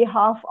on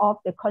behalf of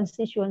the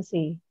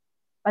constituency,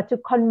 but to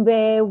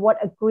convey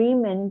what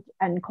agreement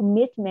and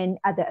commitment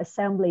at the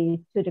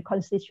assembly to the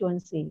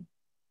constituency.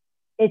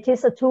 It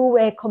is a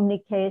two-way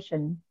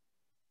communication.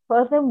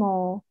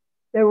 Furthermore,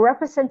 the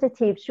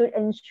representative should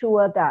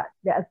ensure that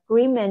the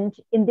agreement,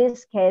 in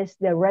this case,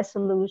 the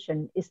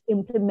resolution, is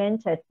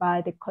implemented by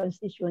the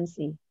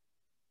constituency.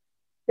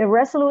 The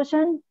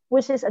resolution,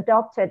 which is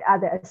adopted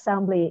at the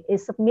assembly,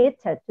 is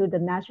submitted to the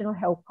National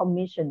Health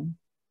Commission.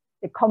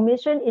 The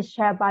commission is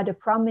chaired by the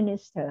Prime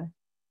Minister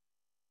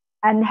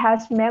and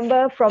has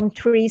members from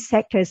three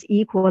sectors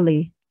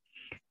equally.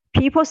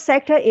 People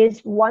sector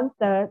is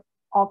 1/3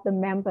 of the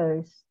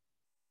members.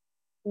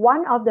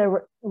 One of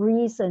the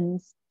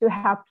reasons to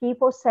have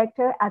people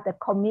sector at the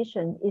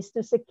commission is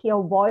to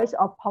secure voice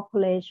of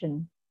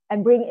population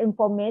and bring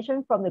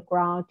information from the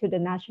ground to the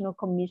National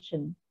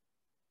Commission.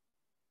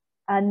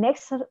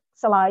 Next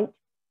slide,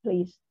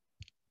 please.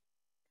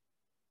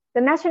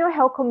 The National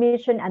Health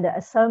Commission and the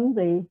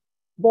Assembly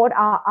both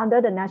are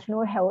under the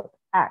National Health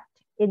Act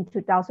in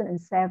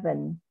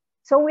 2007.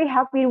 So we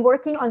have been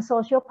working on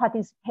social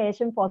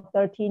participation for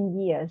 13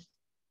 years.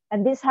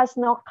 And this has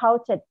not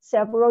counted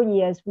several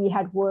years we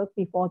had worked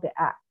before the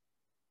act.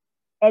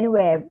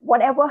 Anyway,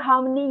 whatever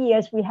how many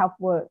years we have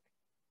worked,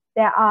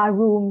 there are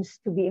rooms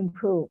to be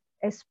improved,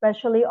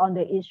 especially on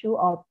the issue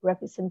of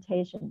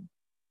representation.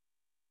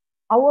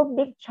 Our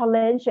big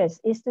challenges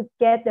is to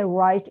get the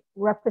right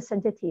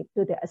representative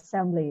to the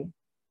assembly,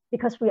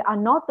 because we are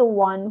not the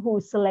one who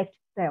select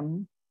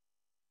them.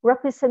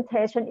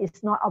 Representation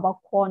is not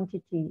about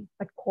quantity,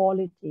 but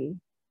quality.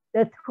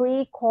 The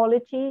three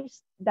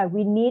qualities that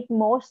we need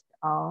most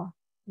are: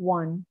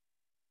 one,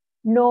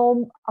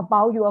 know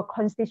about your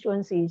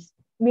constituencies,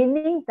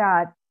 meaning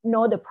that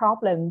know the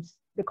problems,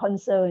 the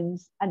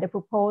concerns, and the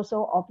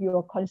proposal of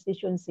your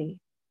constituency.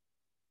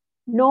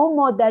 Know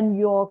more than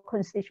your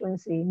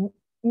constituency,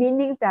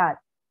 meaning that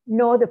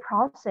know the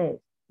process,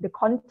 the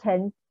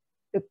content,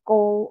 the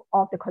goal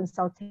of the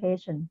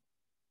consultation.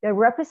 The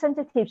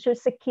representative should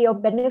secure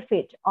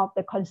benefit of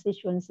the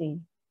constituency.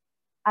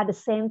 At the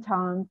same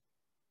time,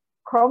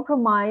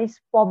 compromise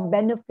for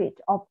benefit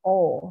of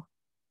all.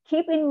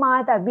 Keep in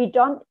mind that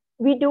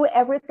we do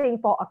everything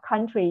for a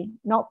country,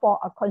 not for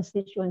a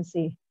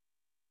constituency.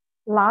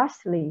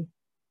 Lastly,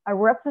 A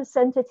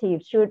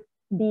representative should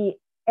be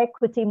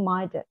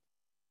equity-minded.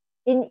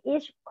 In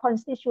each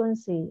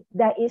constituency,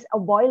 there is a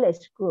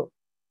voiceless group.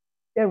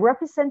 The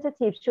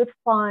representative should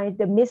find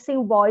the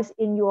missing voice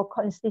in your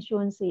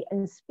constituency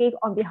and speak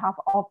on behalf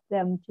of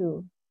them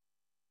too.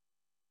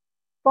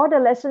 For the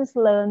lessons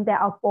learned, there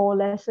are 4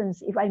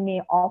 lessons, if I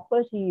may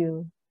offer to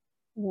you.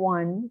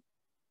 1,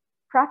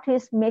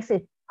 practice makes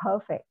it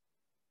perfect.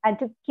 And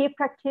to keep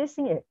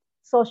practicing it,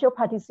 social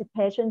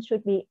participation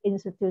should be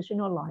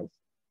institutionalized.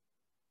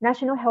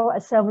 National Health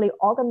Assembly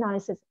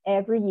organizes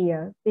every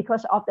year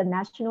because of the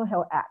National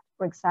Health Act,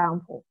 for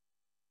example.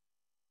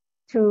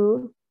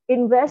 2,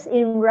 invest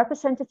in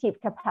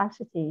representative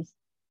capacities.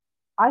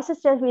 I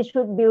suggest we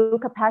should build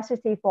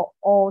capacity for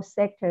all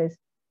sectors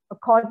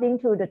according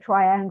to the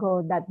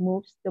triangle that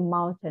moves the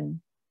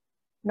mountain,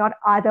 not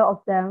either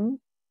of them,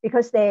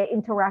 because they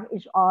interact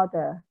each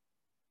other.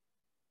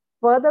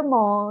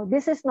 Furthermore,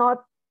 this is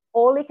not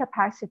only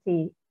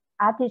capacity,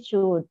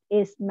 attitude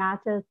is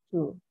matter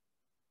too.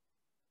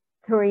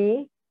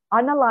 3,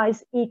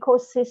 analyze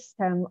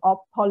ecosystem of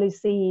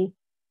policy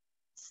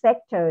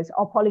sectors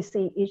or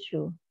policy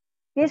issue.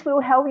 This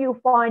will help you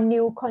find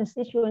new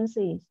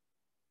constituencies.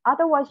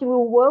 Otherwise, you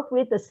will work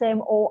with the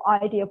same old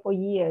idea for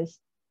years.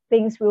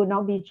 Things will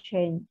not be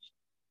changed.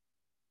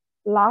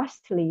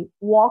 Lastly,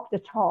 walk the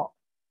talk.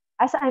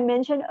 As I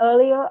mentioned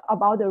earlier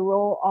about the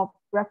role of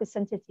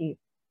representative,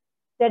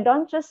 they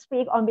don't just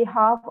speak on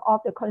behalf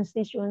of the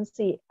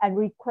constituency and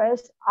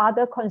request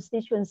other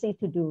constituency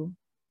to do.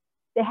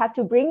 They have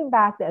to bring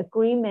back the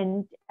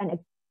agreement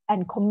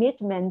and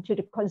commitment to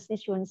the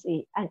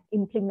constituency and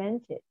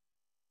implement it.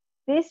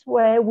 This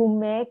way will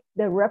make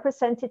the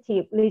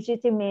representative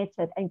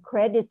legitimated and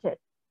credited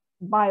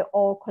by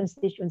all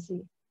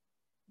constituencies.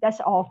 That's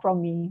all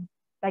from me.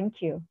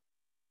 Thank you.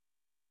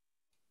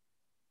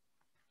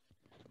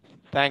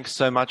 Thanks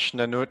so much,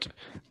 Nanut.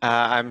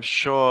 I'm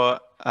sure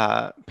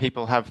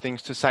people have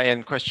things to say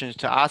and questions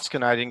to ask,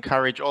 and I'd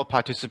encourage all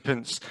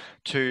participants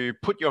to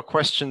put your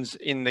questions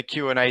in the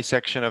Q&A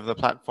section of the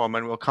platform,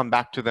 and we'll come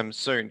back to them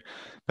soon.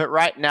 But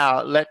right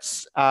now,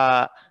 let's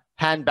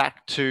hand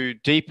back to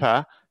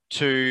Deepa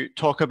to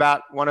talk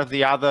about one of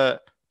the other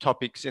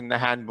topics in the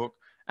handbook,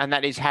 and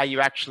that is how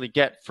you actually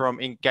get from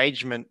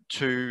engagement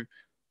to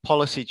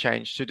policy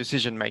change to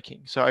decision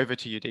making. So over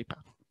to you, Deepa.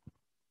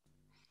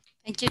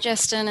 Thank you,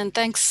 Justin, and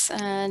thanks,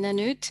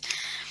 Nanut,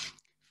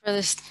 for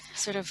this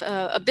sort of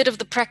a bit of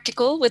the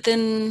practical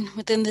within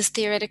this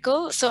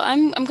theoretical. So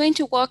I'm going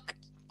to walk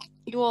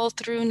you all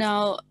through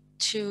now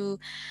through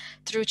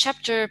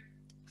chapter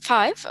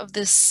 5 of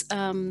this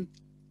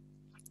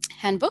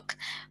handbook,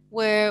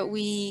 where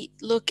we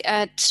look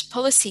at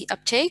policy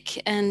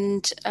uptake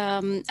and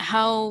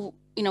how,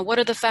 what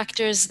are the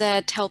factors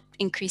that help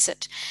increase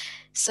it.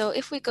 So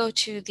if we go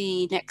to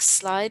the next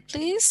slide,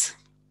 please.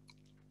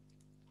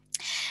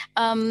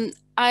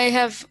 I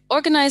have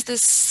organized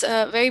this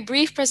very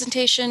brief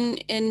presentation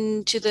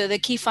into the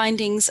key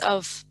findings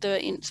of the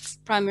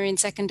primary and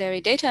secondary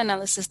data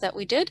analysis that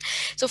we did.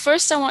 So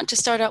first I want to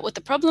start out with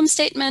the problem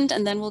statement,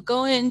 and then we'll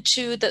go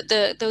into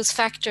those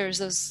factors,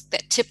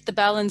 that tip the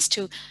balance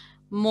to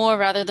more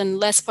rather than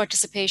less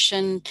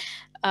participation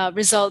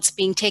results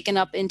being taken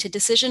up into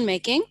decision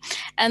making.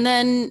 And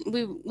then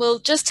we will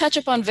just touch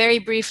upon very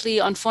briefly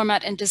on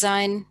format and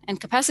design and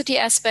capacity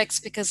aspects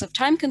because of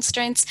time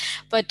constraints.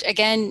 But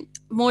again,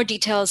 more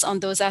details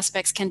on those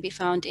aspects can be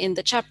found in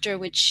the chapter,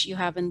 which you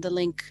have in the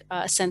link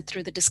sent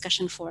through the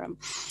discussion forum.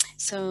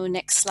 So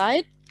next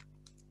slide.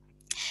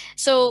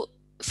 So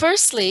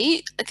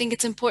firstly, I think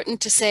it's important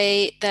to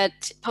say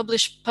that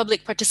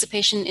public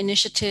participation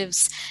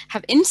initiatives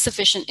have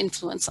insufficient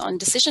influence on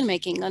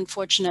decision-making,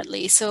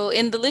 unfortunately. So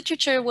in the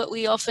literature, what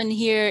we often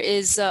hear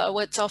is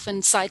what's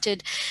often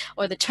cited,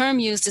 or the term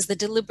used, is the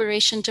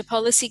deliberation to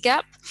policy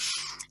gap.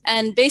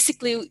 And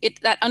basically,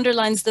 that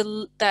underlines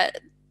the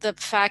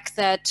fact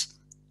that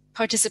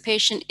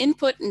participation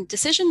input and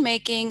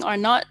decision-making are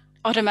not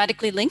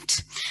automatically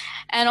linked.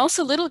 And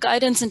also little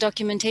guidance and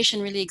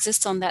documentation really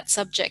exists on that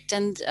subject.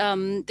 And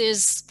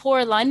there's poor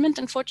alignment,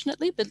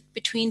 unfortunately,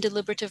 between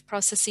deliberative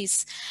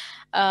processes,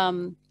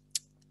 in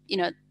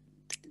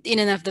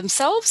and of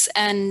themselves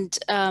and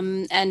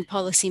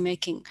policy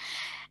making.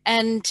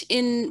 And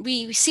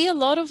we see a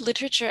lot of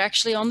literature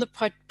actually on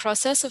the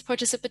process of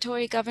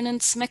participatory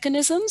governance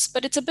mechanisms,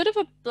 but it's a bit of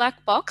a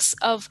black box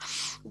of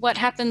what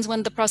happens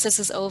when the process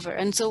is over.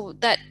 And so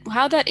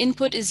how that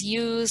input is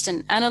used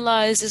and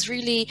analyzed is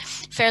really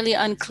fairly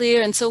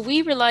unclear. And so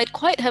we relied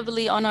quite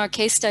heavily on our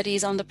case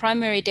studies on the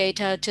primary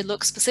data to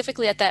look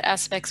specifically at that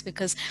aspects,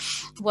 because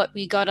what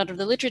we got out of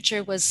the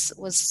literature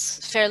was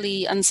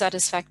fairly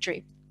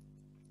unsatisfactory.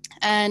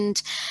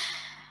 And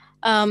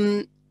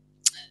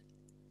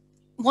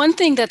one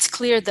thing that's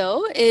clear,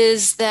 though,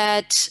 is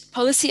that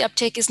policy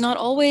uptake is not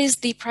always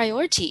the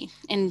priority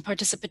in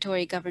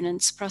participatory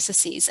governance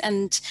processes.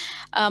 And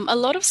a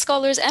lot of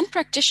scholars and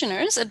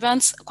practitioners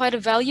advance quite a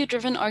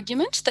value-driven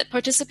argument that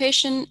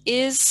participation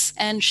is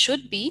and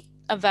should be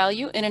a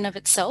value in and of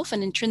itself,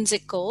 an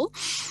intrinsic goal.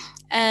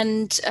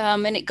 And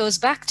it goes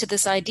back to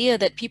this idea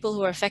that people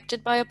who are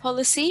affected by a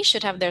policy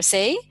should have their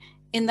say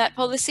in that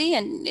policy,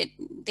 and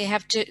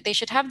they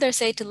should have their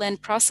say to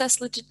lend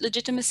process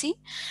legitimacy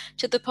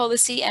to the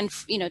policy, and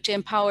to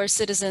empower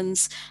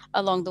citizens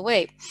along the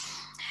way.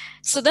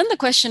 So then the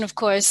question, of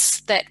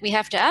course, that we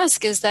have to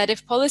ask is that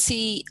if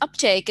policy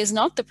uptake is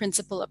not the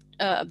principal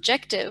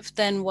objective,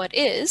 then what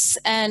is?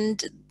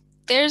 And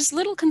there's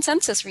little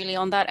consensus really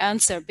on that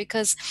answer,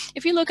 because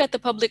if you look at the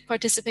public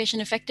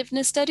participation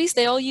effectiveness studies,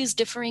 they all use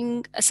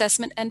differing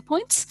assessment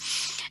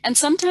endpoints. And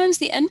sometimes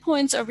the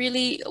endpoints are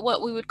really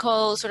what we would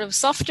call sort of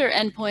softer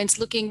endpoints,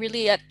 looking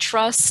really at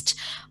trust,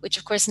 which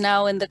of course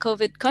now in the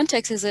COVID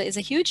context is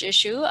a huge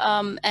issue,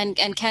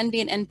 and can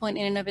be an endpoint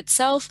in and of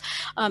itself.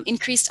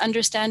 Increased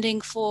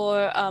understanding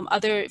for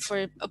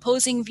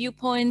opposing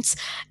viewpoints,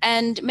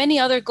 and many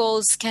other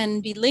goals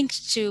can be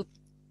linked to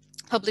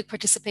public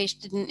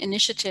participation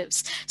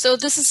initiatives. So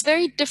this is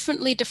very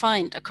differently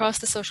defined across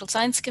the social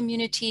science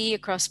community,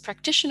 across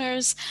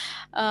practitioners,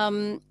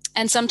 and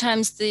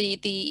sometimes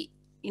the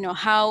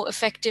how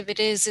effective it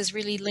is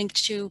really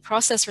linked to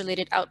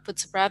process-related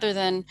outputs rather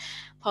than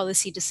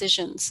policy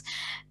decisions.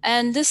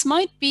 And this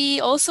might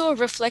be also a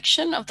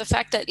reflection of the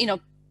fact that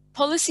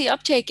policy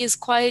uptake is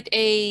quite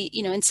a,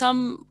 in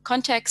some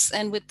contexts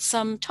and with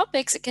some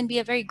topics, it can be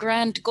a very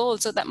grand goal.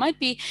 So that might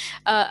be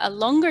a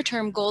longer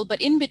term goal,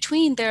 but in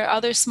between there are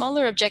other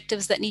smaller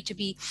objectives that need to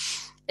be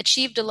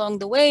achieved along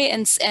the way.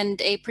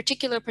 And a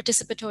particular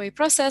participatory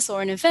process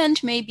or an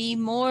event may be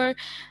more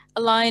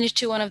aligned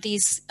to one of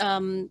these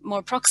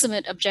more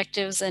proximate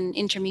objectives and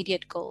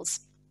intermediate goals.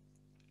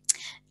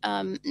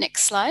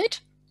 Next slide.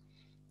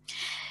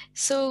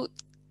 So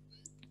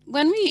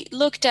when we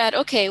looked at,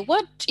 okay,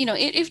 what,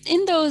 if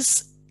in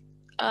those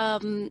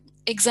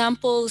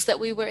examples that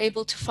we were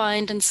able to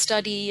find and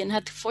study and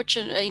had the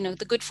fortune,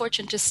 the good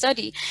fortune to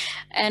study,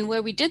 and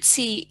where we did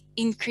see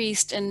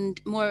increased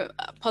and more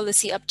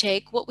policy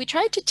uptake, what we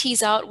tried to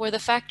tease out were the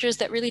factors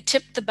that really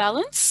tipped the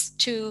balance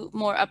to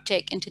more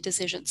uptake into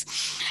decisions.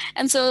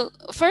 And so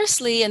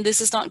firstly, and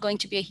this is not going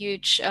to be a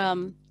huge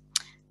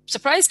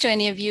surprise to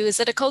any of you, is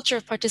that a culture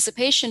of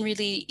participation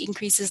really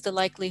increases the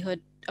likelihood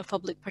of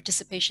public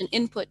participation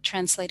input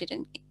translated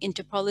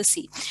into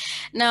policy.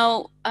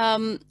 Now,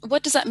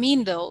 what does that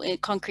mean though,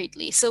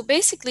 concretely? So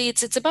basically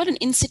it's about an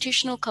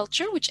institutional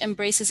culture which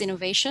embraces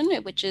innovation,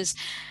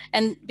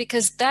 and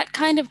because that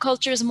kind of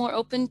culture is more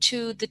open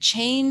to the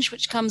change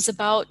which comes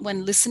about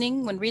when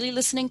really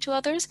listening to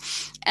others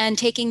and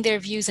taking their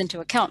views into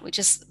account, which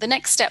is the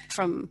next step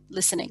from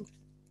listening.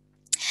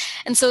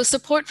 And so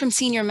support from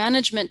senior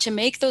management to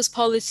make those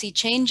policy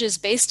changes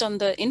based on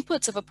the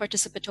inputs of a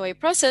participatory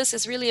process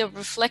is really a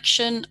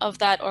reflection of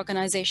that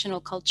organizational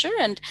culture.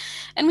 And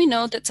we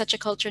know that such a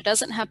culture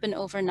doesn't happen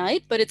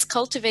overnight, but it's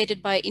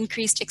cultivated by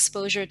increased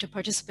exposure to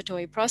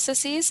participatory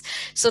processes.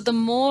 So the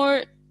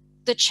more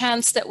the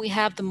chance that we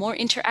have, the more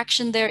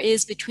interaction there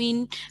is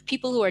between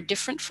people who are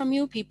different from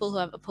you, people who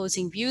have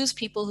opposing views,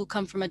 people who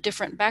come from a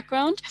different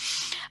background,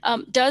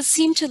 does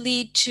seem to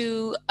lead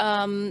to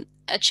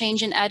a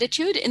change in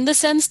attitude, in the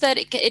sense that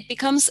it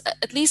becomes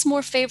at least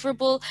more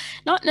favorable,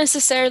 not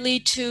necessarily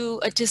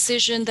to a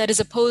decision that is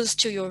opposed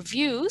to your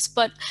views,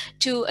 but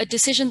to a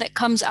decision that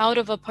comes out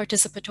of a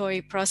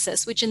participatory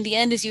process, which in the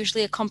end is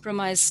usually a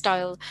compromise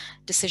style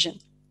decision.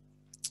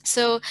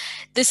 So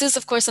this is,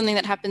 of course, something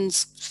that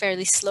happens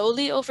fairly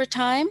slowly over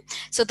time,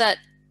 so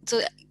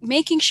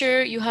making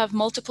sure you have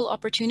multiple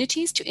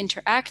opportunities to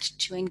interact,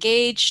 to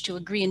engage, to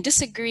agree and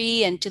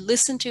disagree, and to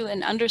listen to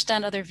and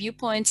understand other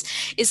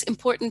viewpoints is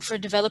important for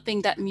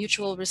developing that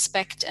mutual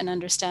respect and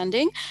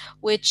understanding,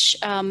 which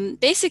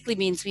basically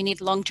means we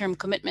need long-term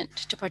commitment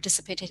to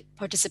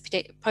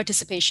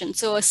participation.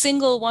 So a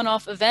single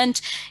one-off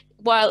event,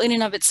 while in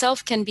and of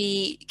itself can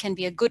be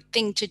a good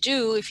thing to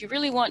do, if you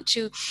really want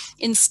to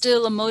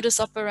instill a modus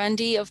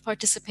operandi of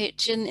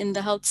participation in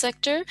the health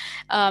sector,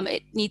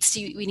 we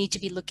need to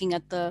be looking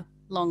at the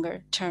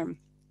longer term.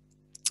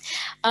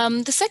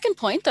 The second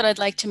point that I'd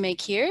like to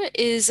make here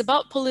is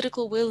about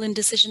political will and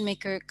decision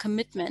maker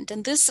commitment.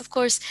 And this, of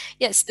course,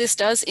 yes, this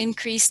does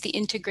increase the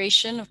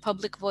integration of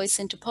public voice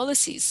into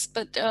policies.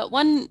 But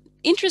one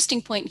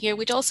interesting point here,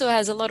 which also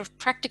has a lot of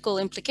practical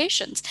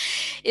implications,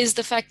 is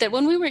the fact that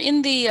when we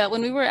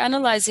were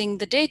analyzing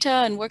the data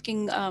and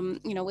working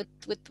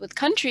with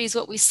countries,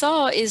 what we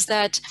saw is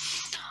that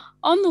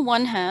on the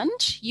one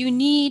hand, you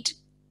need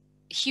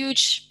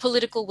huge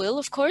political will,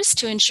 of course,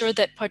 to ensure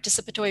that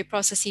participatory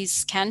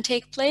processes can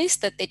take place,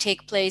 that they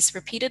take place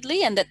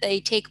repeatedly, and that they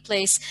take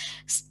place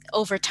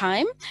over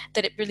time,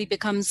 that it really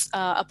becomes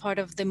a part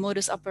of the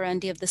modus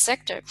operandi of the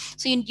sector.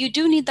 So you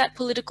do need that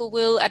political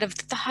will at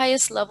the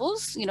highest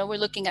levels. We're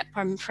looking at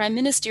prime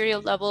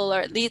ministerial level,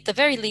 or at the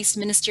very least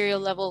ministerial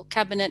level,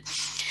 cabinet.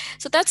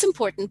 So that's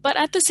important. But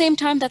at the same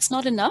time, that's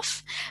not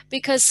enough,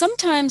 because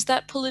sometimes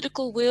that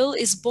political will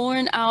is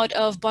born out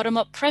of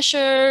bottom-up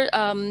pressure,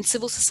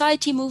 civil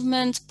society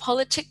movements,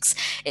 politics.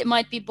 It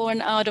might be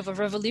born out of a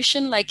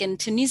revolution, like in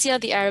Tunisia,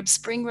 the Arab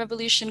Spring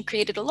Revolution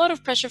created a lot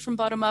of pressure from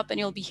bottom up, and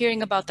you'll be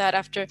hearing about that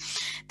after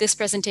this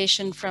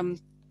presentation from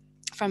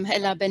from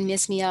Hela Ben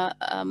Mesmia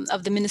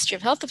of the Ministry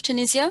of Health of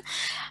Tunisia.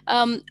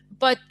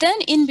 But then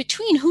in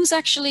between, who's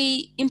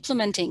actually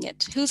implementing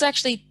it? Who's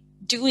actually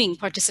doing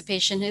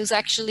participation, who's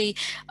actually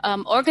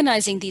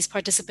organizing these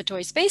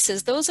participatory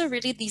spaces? Those are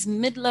really these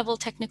mid-level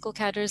technical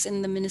cadres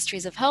in the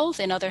ministries of health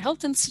and other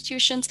health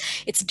institutions.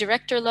 It's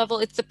director level.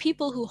 It's the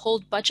people who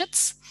hold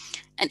budgets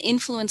and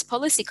influence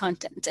policy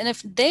content. And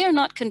if they are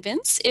not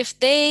convinced, if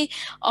they're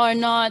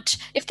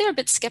a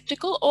bit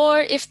skeptical,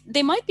 or if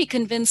they might be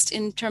convinced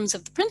in terms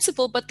of the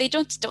principle, but they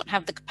don't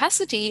have the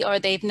capacity, or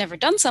they've never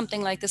done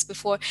something like this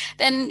before,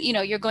 then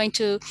you're going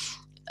to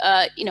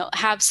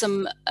have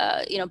some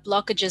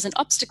blockages and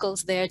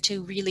obstacles there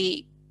to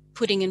really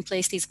putting in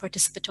place these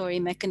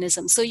participatory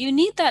mechanisms. So you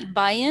need that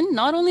buy-in,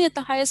 not only at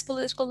the highest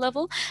political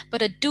level,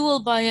 but a dual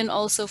buy-in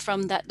also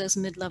from those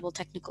mid-level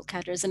technical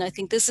cadres. And I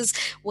think this is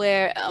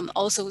where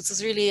also this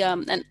is really,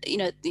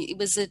 it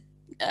was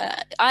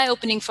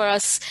eye-opening for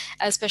us,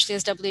 especially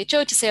as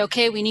WHO, to say,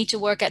 okay, we need to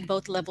work at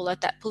both level, at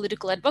that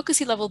political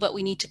advocacy level, but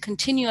we need to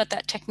continue at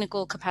that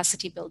technical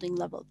capacity building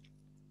level.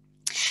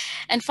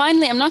 And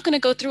finally, I'm not going to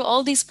go through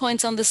all these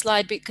points on the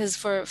slide because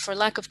for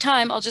lack of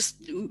time, I'll just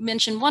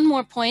mention one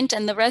more point,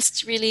 and the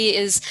rest really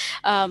is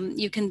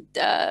you can,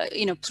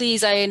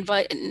 please, I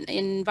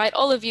invite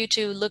all of you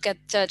to look at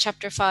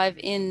chapter 5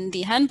 in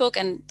the handbook,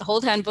 and the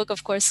whole handbook,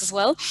 of course, as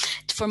well,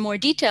 for more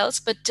details.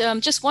 But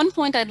just one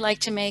point I'd like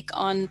to make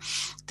on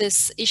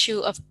this issue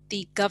of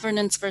the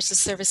governance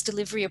versus service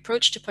delivery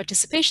approach to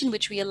participation,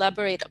 which we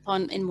elaborate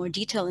upon in more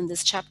detail in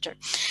this chapter.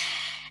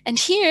 And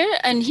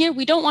here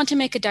we don't want to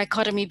make a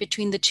dichotomy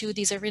between the two.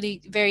 These are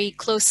really very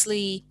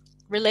closely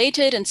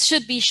related and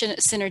should be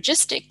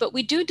synergistic, but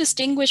we do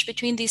distinguish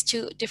between these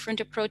two different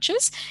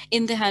approaches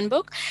in the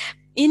handbook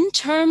in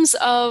terms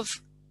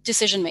of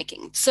decision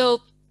making.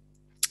 So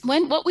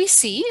what we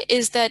see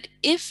is that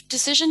if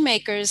decision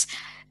makers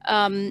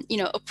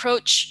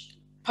approach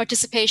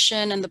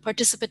participation and the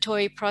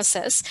participatory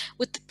process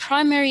with the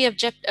primary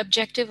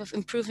objective of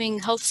improving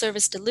health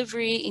service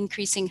delivery,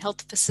 increasing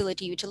health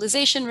facility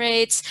utilization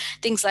rates,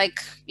 things like,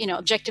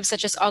 objectives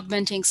such as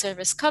augmenting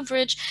service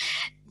coverage,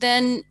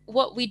 then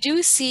what we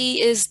do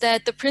see is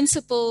that the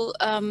principle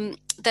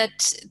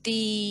that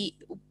the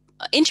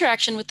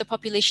interaction with the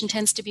population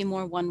tends to be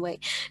more one way.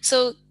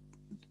 So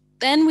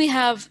then we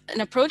have an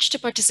approach to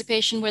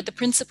participation where the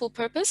principal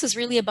purpose is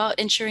really about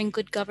ensuring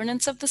good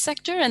governance of the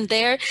sector. And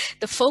there,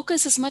 the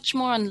focus is much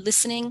more on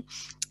listening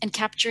and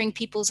capturing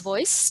people's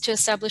voice to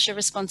establish a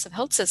responsive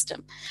health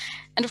system.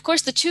 And of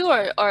course, the two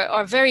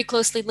are very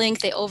closely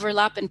linked. They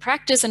overlap in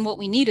practice, and what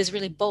we need is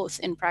really both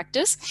in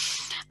practice.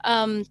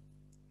 And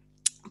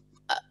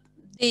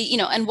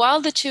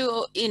while the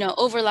two,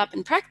 overlap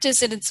in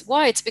practice, and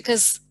it's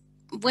because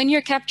when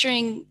you're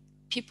capturing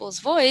people's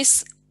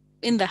voice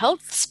in the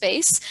health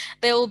space,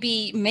 they will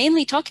be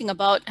mainly talking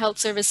about health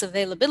service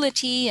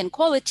availability and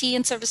quality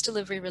and service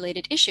delivery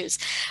related issues.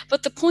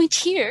 But the point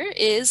here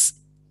is,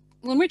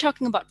 when we're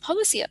talking about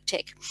policy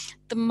uptake,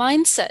 the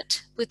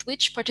mindset with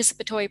which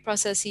participatory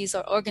processes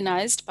are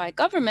organized by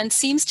government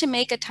seems to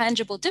make a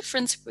tangible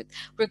difference with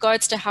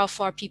regards to how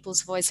far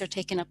people's voice are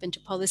taken up into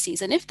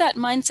policies. And if that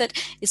mindset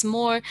is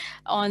more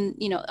on,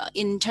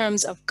 in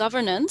terms of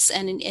governance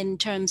and in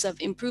terms of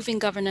improving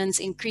governance,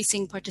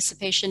 increasing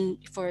participation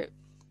for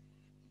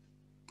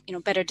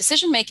better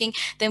decision making,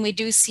 then we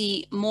do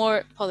see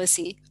more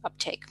policy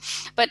uptake.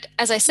 But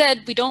as I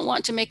said, we don't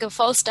want to make a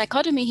false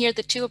dichotomy here.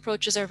 The two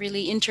approaches are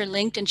really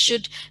interlinked and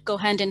should go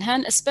hand in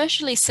hand,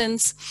 especially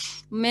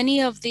since many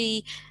of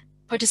the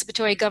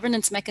participatory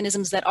governance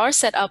mechanisms that are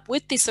set up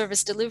with the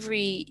service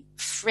delivery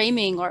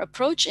framing or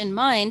approach in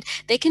mind,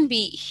 they can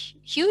be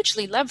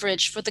hugely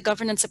leveraged for the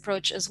governance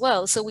approach as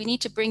well. So we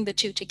need to bring the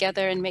two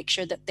together and make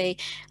sure that they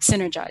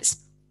synergize.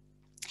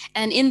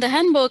 And in the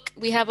handbook,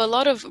 we have a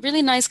lot of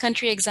really nice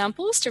country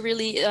examples to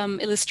really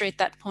illustrate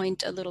that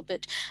point a little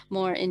bit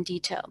more in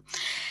detail.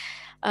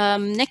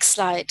 Next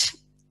slide.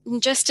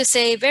 Just to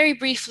say very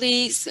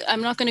briefly,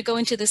 I'm not going to go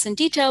into this in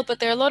detail, but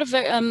there are a lot of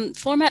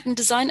format and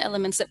design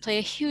elements that play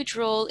a huge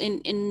role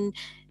in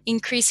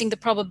increasing the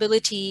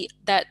probability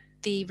that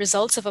the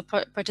results of a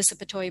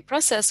participatory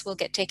process will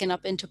get taken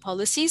up into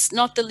policies,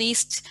 not the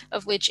least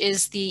of which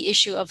is the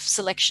issue of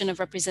selection of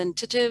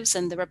representatives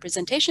and the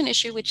representation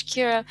issue, which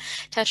Kira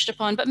touched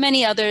upon, but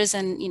many others,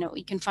 and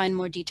you can find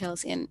more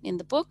details in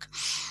the book.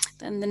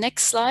 Then the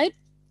next slide.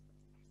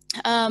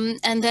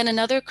 And then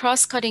another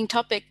cross-cutting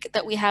topic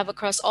that we have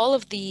across all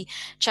of the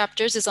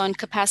chapters is on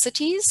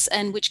capacities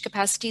and which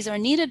capacities are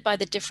needed by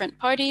the different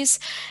parties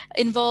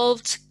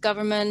involved,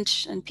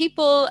 government and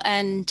people,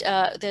 and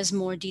there's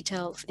more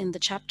detail in the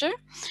chapter.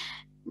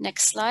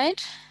 Next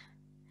slide.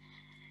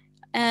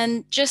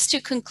 And just to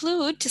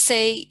conclude, to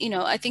say,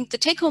 I think the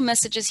take-home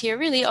messages here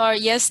really are,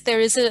 yes, there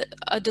is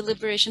a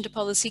deliberation to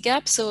policy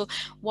gap. So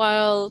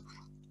while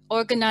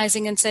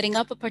organizing and setting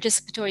up a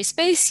participatory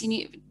space,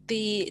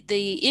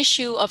 the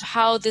issue of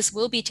how this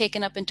will be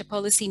taken up into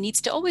policy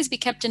needs to always be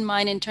kept in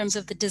mind in terms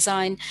of the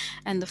design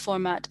and the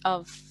format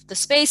of the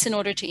space in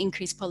order to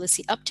increase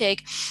policy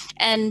uptake.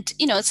 And,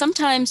 you know,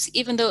 sometimes,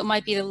 even though it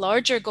might be the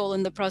larger goal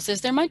in the process,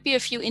 there might be a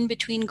few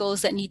in-between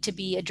goals that need to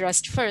be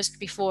addressed first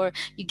before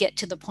you get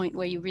to the point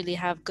where you really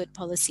have good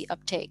policy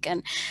uptake.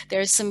 And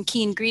there's some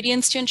key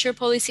ingredients to ensure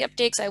policy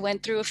uptakes. I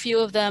went through a few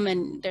of them,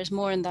 and there's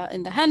more in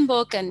the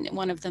handbook, and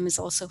one of them is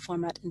also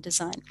format and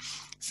design.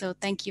 So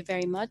thank you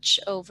very much.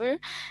 Over.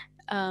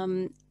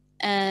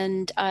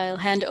 And I'll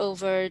hand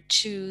over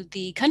to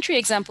the country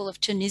example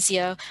of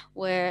Tunisia,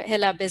 where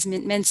Hela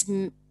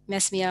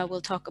Mesmia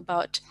will talk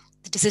about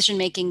the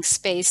decision-making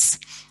space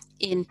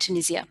in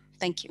Tunisia.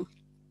 Thank you.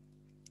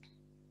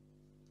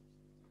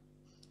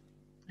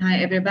 Hi,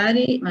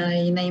 everybody.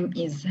 My name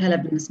is Hela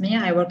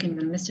Mesmia. I work in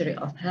the Ministry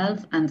of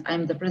Health, and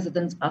I'm the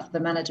president of the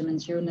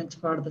management unit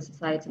for the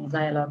Societal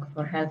Dialogue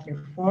for Health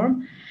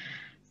Reform.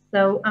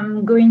 So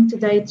I'm going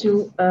today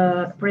to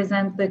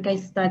present the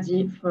case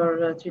study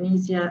for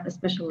Tunisia,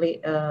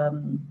 especially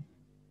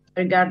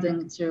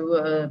regarding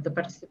to the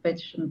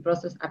participation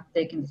process,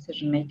 uptake and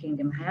decision-making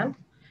in health.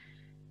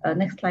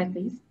 Next slide,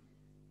 please.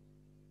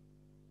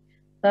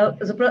 So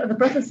the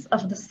process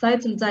of the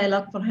Societal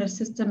Dialogue for Health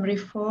System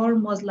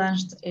Reform was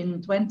launched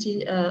in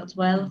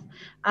 2012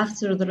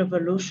 after the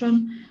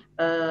revolution.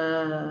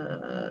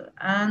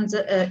 And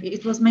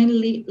it was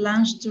mainly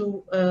launched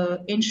to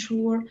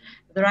ensure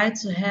the right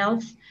to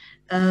health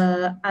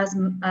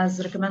as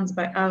recommended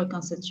by our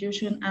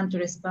constitution, and to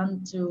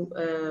respond to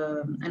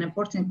an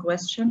important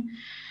question: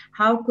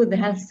 how could the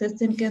health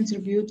system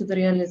contribute to the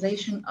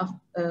realization of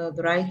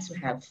the right to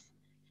health?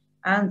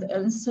 And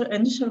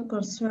initial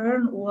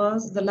concern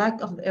was the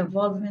lack of the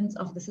involvement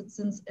of the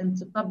citizens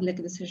into public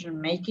decision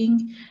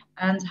making,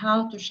 and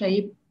how to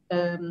shape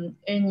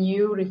a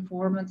new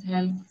reformed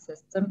health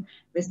system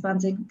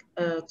responding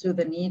to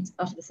the needs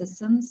of the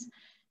citizens.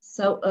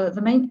 So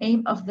the main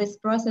aim of this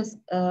process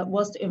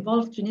was to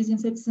involve Tunisian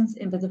citizens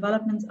in the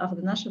development of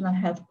the national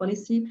health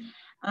policy,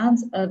 and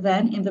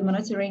then in the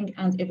monitoring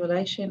and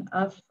evaluation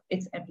of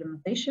its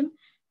implementation.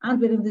 And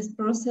within this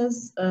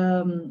process,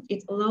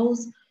 it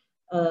allows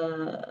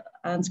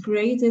and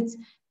created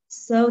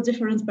so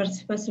different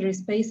participatory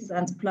spaces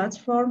and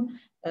platform.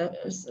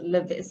 So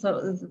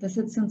the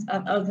citizens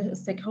and other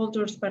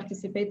stakeholders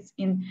participate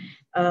in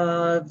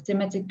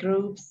thematic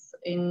groups,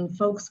 in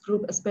focus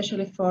group,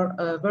 especially for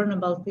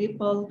vulnerable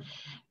people,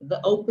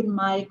 the open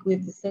mic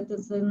with the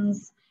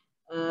citizens.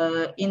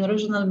 In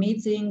regional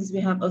meetings, we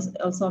have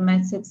also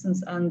met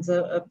citizens and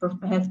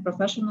health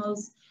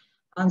professionals,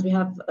 and we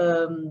have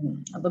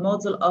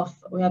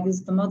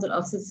used the model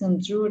of citizen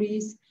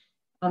juries.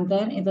 And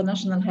then in the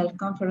National Health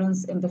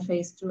Conference in the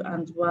phase 2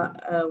 and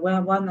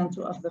 1 and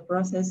 2 of the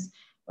process,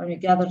 when we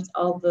gathered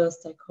all the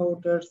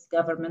stakeholders,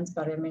 governments,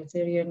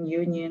 parliamentarian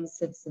unions,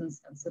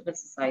 citizens, and civil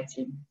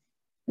society.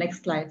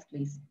 Next slide,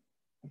 please.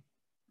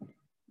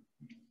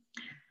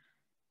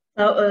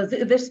 So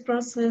this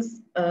process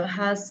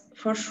has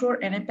for sure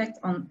an impact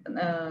on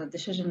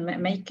decision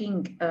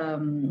making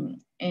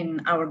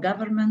in our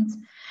government.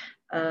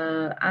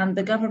 And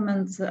the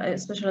government,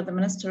 especially the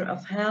Minister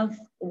of Health,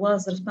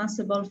 was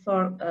responsible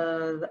for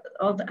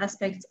all the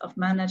aspects of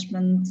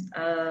management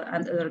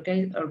and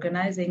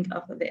organizing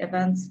of the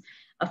events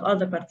of all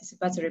the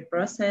participatory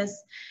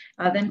process,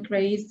 then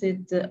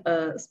created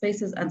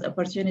spaces and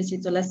opportunity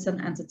to listen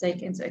and to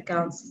take into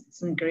account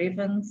citizen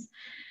grievance.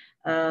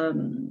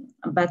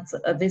 But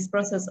this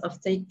process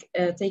of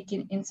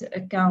taking into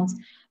account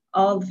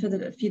all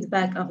the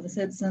feedback of the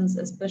citizens,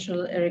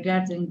 especially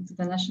regarding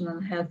the national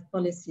health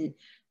policy,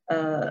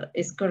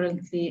 is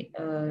currently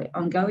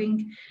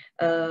ongoing.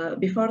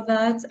 Before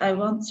that, I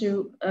want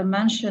to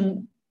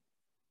mention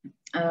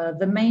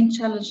the main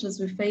challenges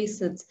we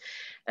faced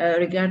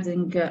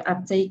regarding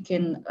uptake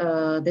in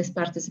this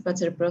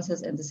participatory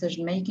process and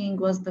decision making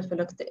was the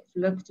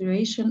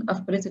fluctuation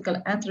of political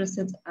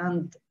interests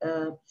and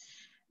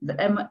the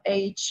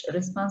MH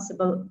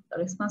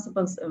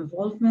responsible's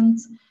involvement.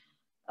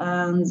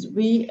 And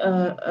we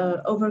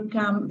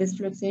overcome this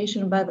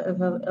fluctuation by the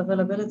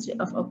availability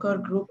of a core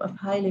group of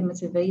highly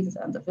motivated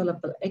and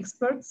available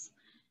experts.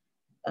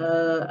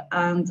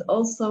 And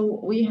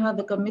also we had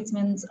the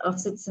commitment of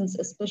citizens,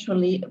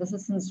 especially the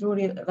citizens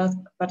jury that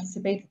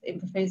participated in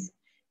the phase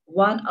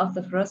 1 of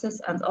the process,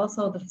 and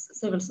also the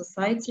civil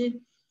society.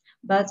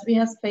 But we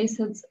have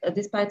faced,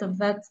 despite of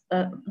that,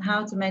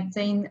 how to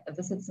maintain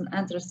the citizen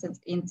interest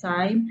in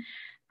time.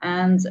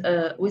 And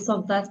we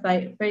solved that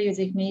by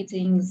periodic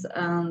meetings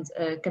and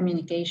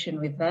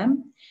communication with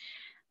them.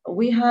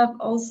 We have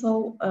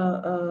also,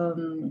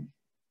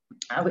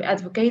 we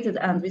advocated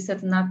and we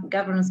set up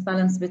governance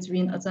balance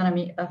between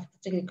autonomy of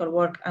technical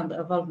work and the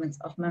involvement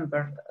of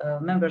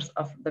members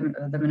of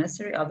the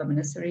ministry, or the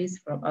ministries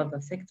from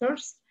other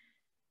sectors.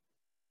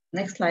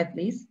 Next slide,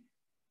 please.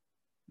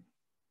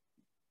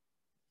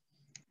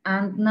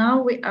 And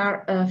now we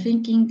are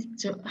thinking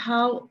to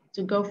how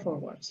to go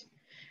forward.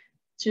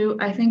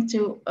 I think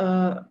to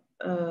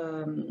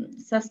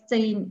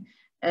sustain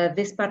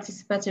this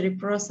participatory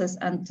process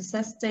and to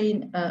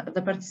sustain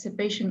the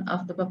participation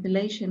of the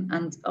population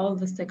and all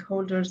the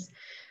stakeholders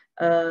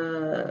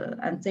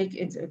and take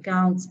into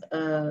account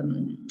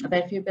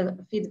their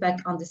feedback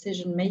on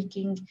decision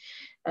making,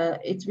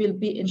 it will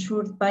be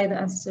ensured by the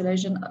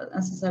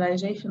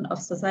institutionalization of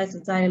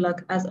societal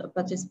dialogue as a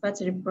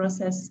participatory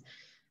process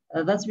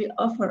that will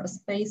offer a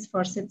space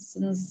for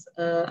citizens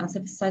and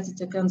civil society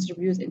to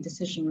contribute in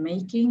decision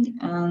making,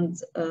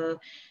 and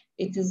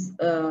it is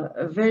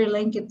very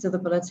linked to the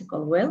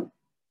political will.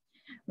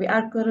 We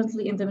are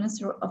currently in the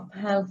Ministry of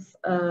Health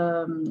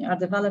are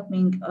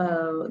developing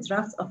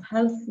drafts of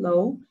health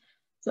law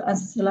to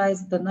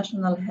institutionalize the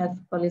national health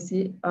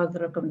policy or the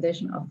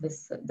recommendation of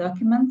this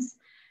document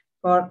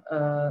for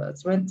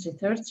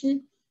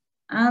 2030.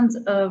 And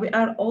we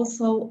are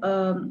also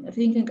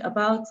thinking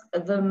about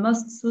the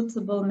most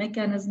suitable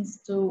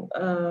mechanisms to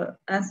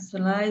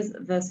institutionalize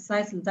the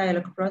societal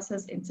dialogue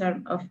process in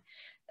terms of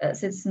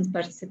citizens'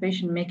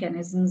 participation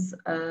mechanisms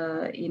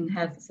in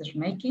health decision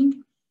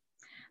making.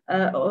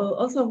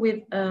 Also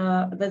with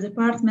the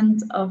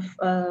Department of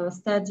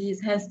Studies,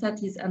 Health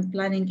Studies and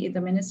Planning in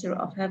the Ministry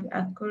of Health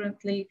are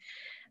currently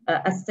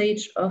a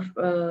stage of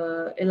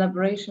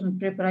preparation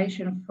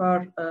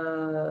for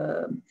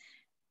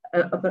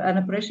an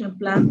operation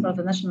plan for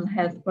the national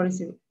health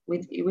policy,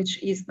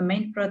 which is the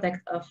main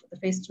product of the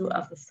phase 2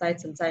 of the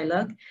societal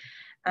dialogue.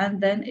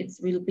 And then it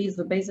will be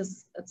the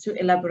basis to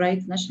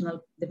elaborate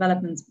national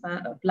development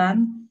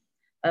plan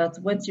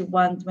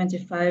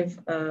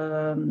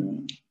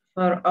 21-25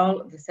 for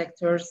all the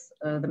sectors,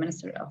 the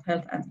Ministry of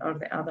Health and all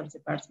the other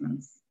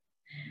departments.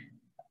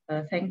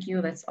 Thank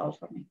you, that's all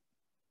for me.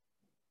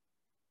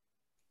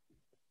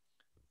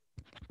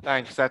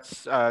 Thanks,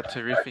 that's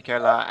terrific,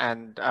 Ella.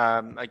 And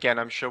again,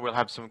 I'm sure we'll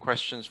have some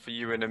questions for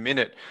you in a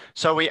minute.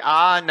 So we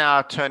are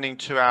now turning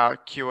to our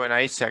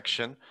Q&A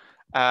section.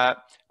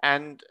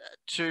 And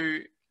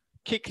to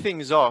kick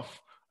things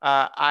off,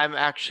 I'm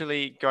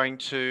actually going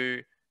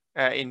to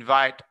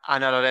invite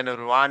Ana Lorena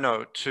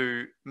Ruano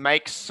to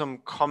make some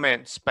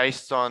comments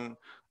based on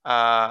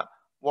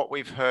what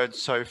we've heard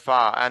so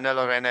far. Ana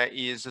Lorena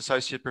is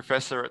Associate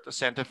Professor at the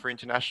Center for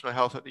International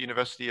Health at the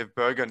University of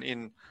Bergen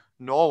in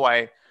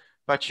Norway,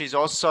 but she's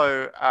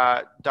also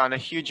done a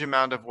huge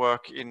amount of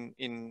work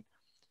in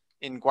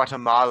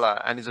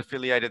Guatemala and is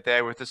affiliated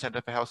there with the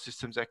Center for Health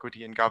Systems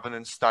Equity and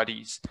Governance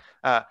Studies,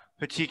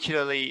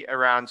 particularly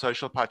around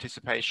social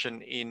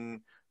participation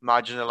in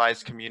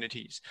marginalized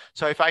communities.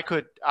 So if I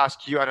could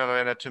ask you, Ana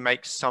Lorena, to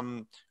make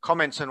some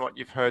comments on what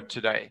you've heard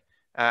today,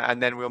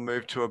 and then we'll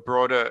move to a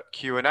broader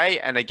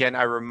Q&A. And again,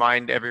 I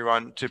remind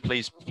everyone to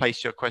please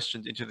place your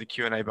questions into the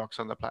Q&A box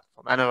on the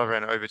platform. Ana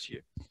Lorena, over to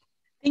you.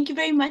 Thank you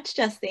very much,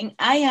 Justin.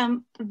 I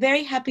am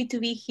very happy to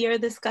be here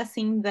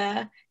discussing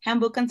the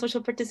Handbook on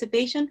Social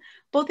Participation,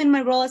 both in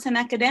my role as an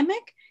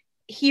academic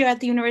here at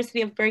the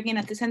University of Bergen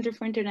at the Center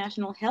for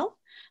International Health,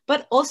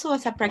 but also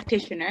as a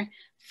practitioner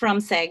from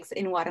SEGS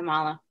in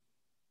Guatemala.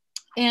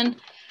 And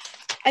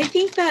I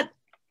think that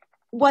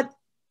what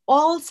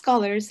all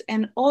scholars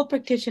and all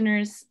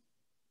practitioners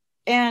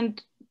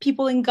and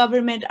people in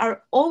government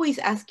are always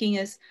asking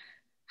is,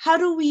 how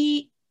do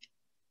we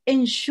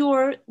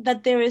ensure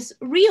that there is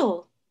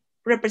real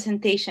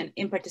representation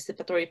in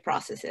participatory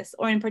processes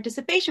or in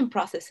participation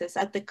processes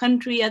at the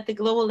country, at the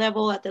global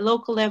level, at the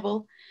local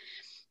level?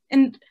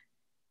 And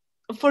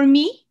for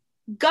me,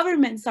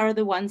 governments are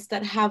the ones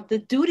that have the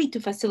duty to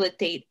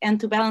facilitate and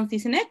to balance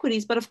these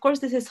inequities, but of course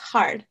this is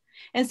hard.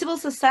 And civil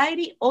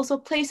society also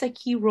plays a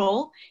key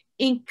role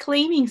in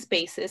claiming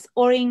spaces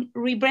or in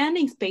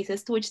rebranding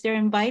spaces to which they're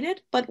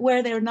invited, but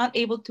where they're not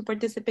able to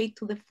participate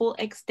to the full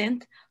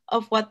extent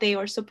of what they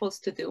are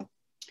supposed to do.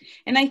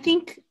 And I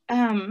think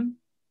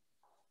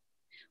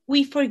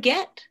we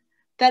forget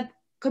that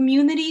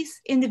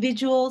communities,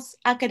 individuals,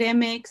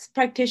 academics,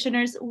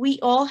 practitioners, we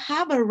all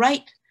have a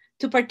right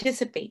to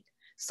participate.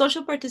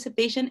 Social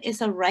participation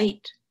is a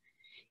right.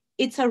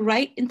 It's a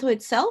right into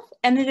itself,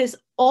 and it is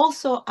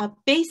also a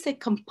basic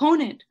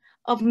component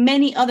of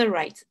many other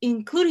rights,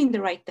 including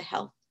the right to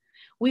health.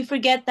 We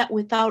forget that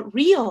without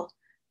real,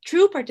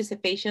 true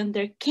participation,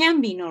 there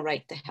can be no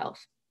right to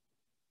health.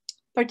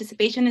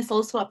 Participation is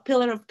also a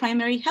pillar of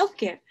primary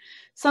healthcare,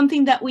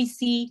 something that we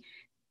see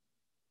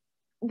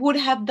would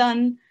have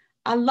done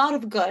a lot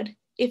of good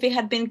if it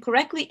had been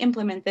correctly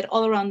implemented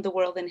all around the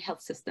world in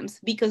health systems,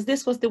 because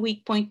this was the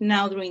weak point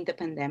now during the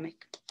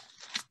pandemic.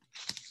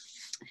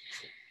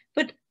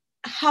 But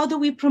how do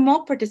we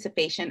promote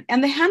participation?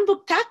 And the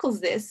handbook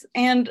tackles this,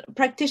 and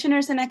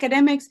practitioners and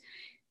academics,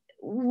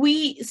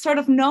 we sort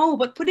of know,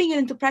 but putting it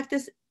into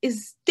practice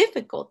is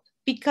difficult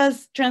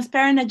because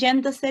transparent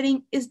agenda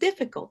setting is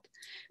difficult,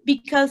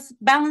 because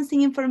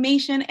balancing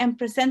information and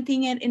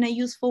presenting it in a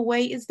useful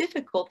way is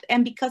difficult,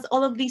 and because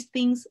all of these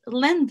things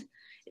lend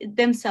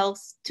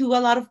themselves to a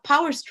lot of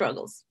power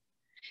struggles.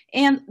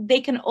 And they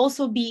can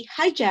also be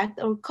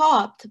hijacked or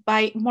co-opted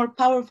by more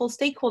powerful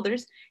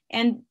stakeholders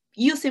and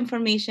use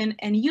information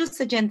and use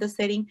agenda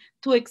setting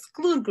to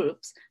exclude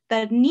groups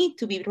that need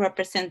to be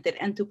represented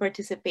and to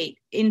participate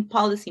in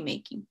policy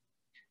making.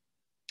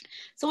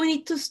 So we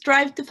need to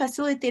strive to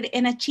facilitate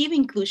and achieve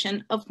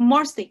inclusion of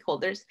more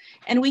stakeholders.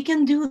 And we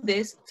can do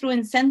this through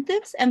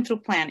incentives and through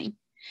planning.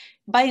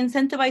 By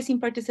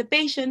incentivizing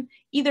participation,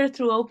 either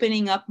through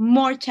opening up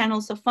more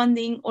channels of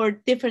funding or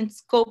different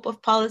scope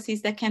of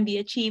policies that can be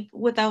achieved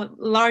with a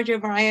larger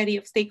variety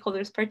of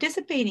stakeholders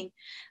participating.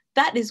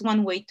 That is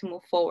one way to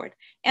move forward.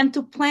 And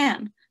to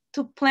plan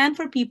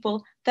for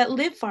people that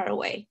live far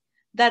away,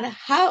 that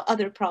have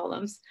other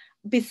problems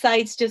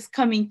besides just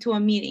coming to a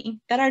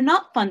meeting, that are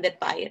not funded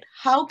by it.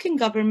 How can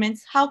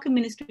governments, how can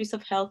ministries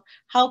of health,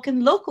 how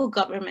can local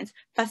governments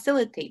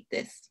facilitate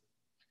this?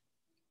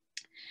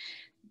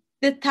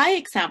 The Thai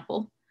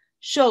example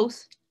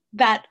shows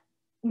that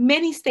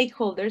many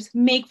stakeholders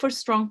make for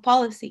strong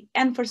policy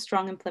and for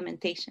strong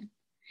implementation.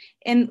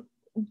 And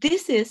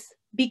this is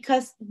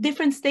because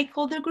different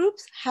stakeholder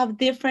groups have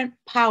different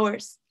power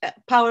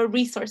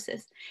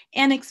resources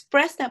and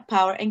express that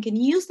power and can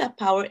use that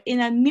power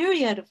in a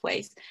myriad of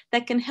ways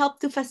that can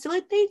help to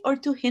facilitate or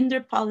to hinder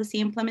policy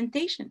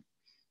implementation.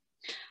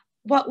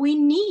 What we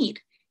need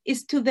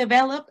is to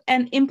develop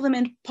and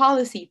implement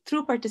policy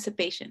through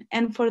participation.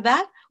 And for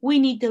that, we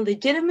need the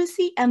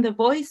legitimacy and the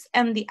voice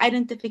and the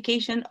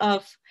identification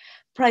of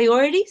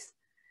priorities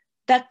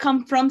that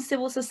come from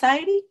civil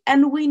society.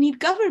 And we need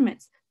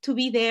governments to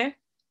be there,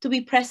 to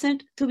be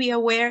present, to be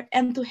aware,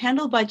 and to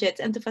handle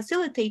budgets and to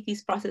facilitate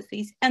these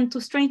processes and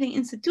to strengthen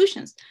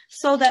institutions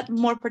so that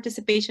more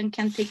participation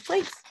can take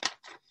place.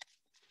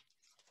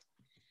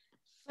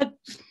 But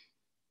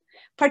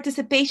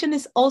participation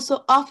is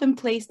also often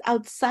placed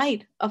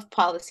outside of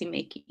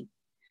policymaking.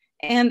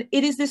 And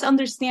it is this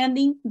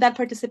understanding that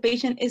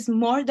participation is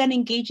more than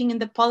engaging in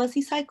the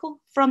policy cycle,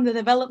 from the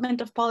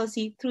development of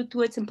policy through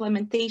to its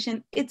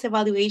implementation, its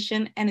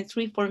evaluation, and its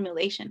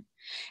reformulation.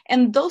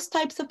 And those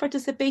types of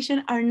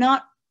participation are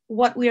not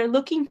what we are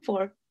looking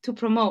for to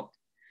promote.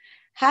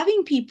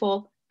 Having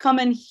people come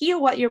and hear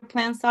what your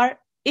plans are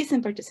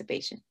isn't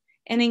participation.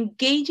 And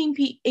engaging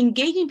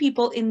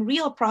people in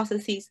real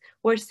processes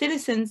where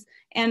citizens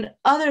and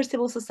other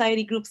civil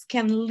society groups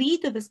can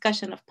lead the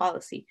discussion of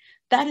policy.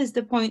 That is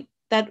the point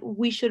that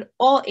we should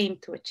all aim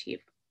to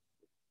achieve.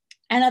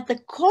 And at the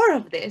core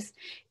of this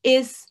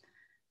is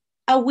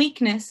a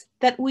weakness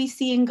that we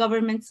see in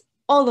governments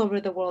all over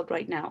the world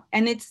right now.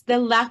 And it's the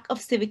lack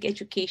of civic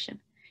education,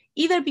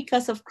 either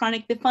because of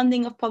chronic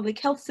defunding of public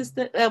health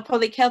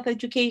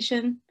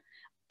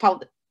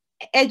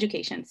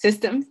education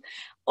systems,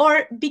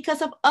 or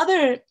because of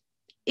other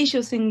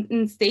issues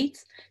in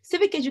states.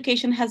 Civic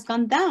education has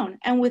gone down.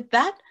 And with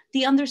that,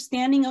 the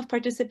understanding of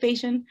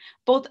participation,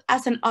 both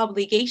as an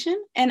obligation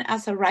and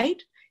as a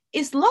right,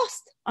 is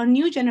lost on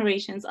new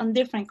generations, on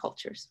different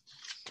cultures.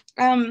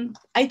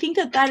 I think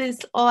that is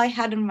all I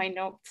had in my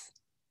notes.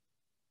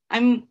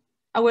 I'm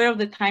aware of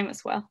the time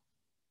as well.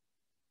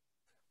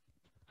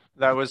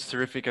 That was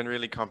terrific and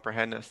really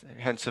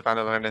comprehensive,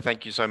 Annalena.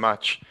 Thank you so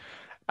much.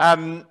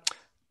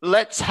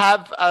 Let's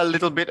have a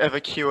little bit of a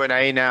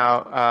Q&A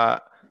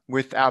now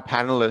with our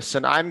panelists,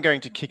 and I'm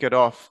going to kick it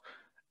off.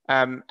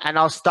 And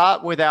I'll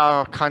start with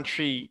our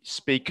country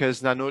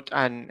speakers, Nanut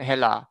and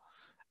Hela.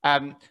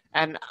 And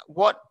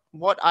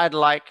what I'd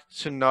like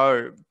to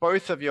know,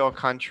 both of your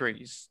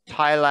countries,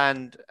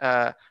 Thailand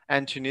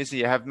and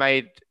Tunisia, have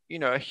made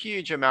a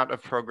huge amount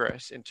of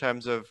progress in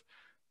terms of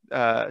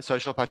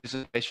social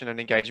participation and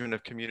engagement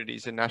of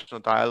communities in national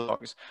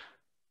dialogues.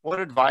 What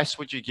advice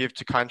would you give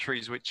to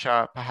countries which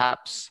are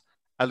perhaps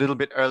a little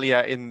bit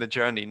earlier in the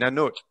journey?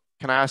 Nanut,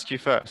 can I ask you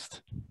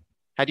first?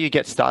 How do you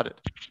get started?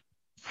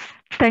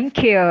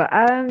 Thank you.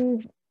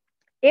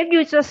 If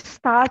you just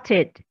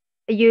started,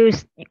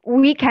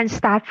 we can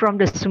start from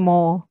the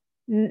small,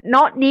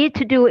 not need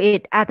to do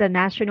it at the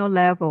national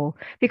level,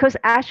 because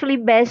actually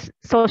best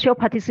social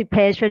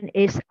participation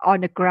is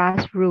on the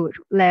grassroots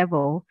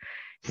level.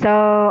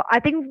 So I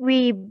think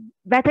we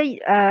better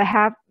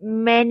have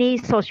many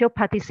social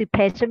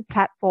participation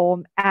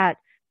platforms at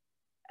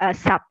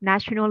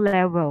sub-national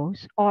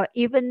levels or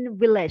even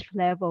village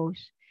levels.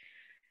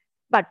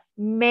 But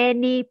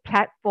many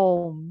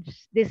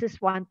platforms, this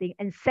is one thing.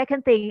 And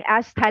second thing,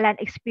 as Thailand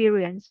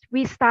experience,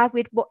 we start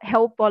with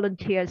help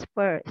volunteers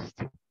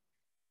first.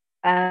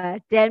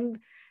 Then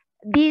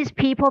these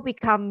people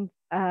become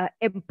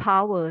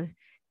empowered.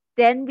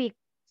 Then we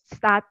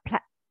start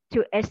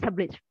to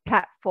establish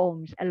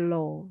platforms and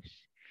laws.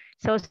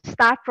 So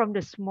start from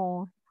the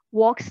small,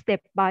 walk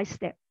step by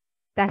step.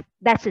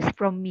 That is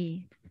from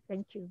me.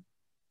 Thank you.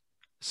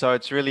 So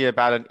it's really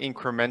about an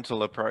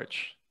incremental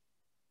approach.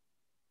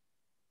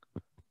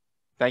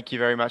 Thank you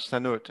very much,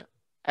 Nanut.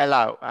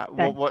 Ella,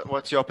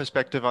 what's your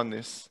perspective on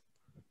this?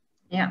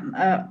 Yeah,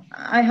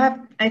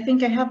 I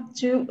think I have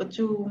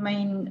two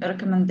main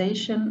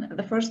recommendations.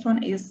 The first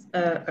one is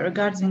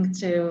regarding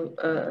to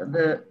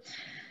the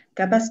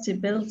capacity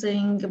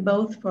building,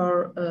 both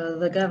for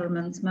the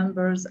government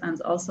members and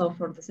also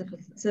for the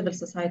civil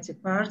society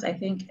part. I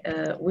think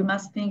we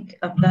must think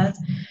of that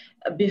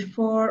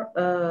before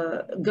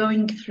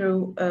going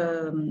through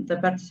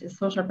the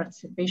social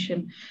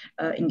participation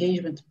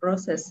engagement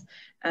process.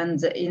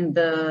 And in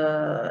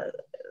the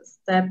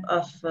step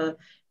of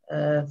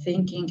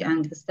thinking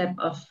and the step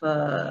of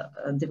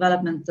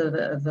development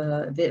of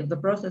the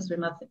process. We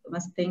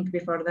must think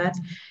before that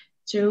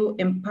to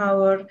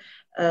empower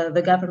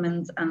the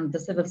government and the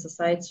civil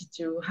society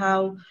to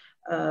how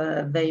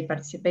they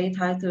participate,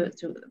 how to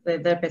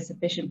their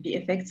participation be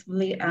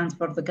effectively, and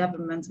for the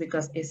government,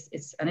 because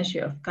it's an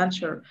issue of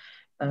culture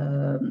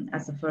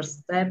as a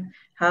first step,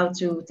 how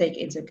to take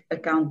into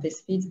account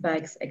these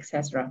feedbacks,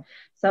 etc.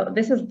 So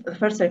this is the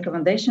first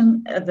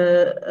recommendation.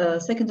 The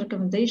second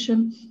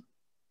recommendation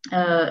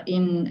for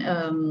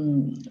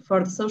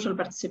the social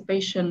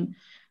participation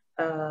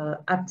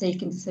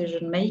uptake in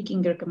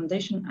decision-making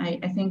recommendation,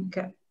 I think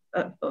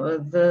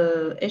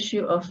the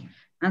issue of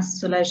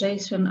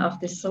institutionalization of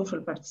this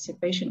social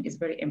participation is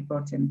very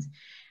important.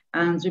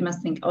 And we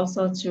must think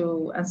also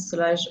to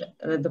institutionalize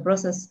the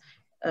process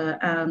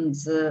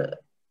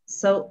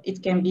so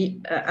it can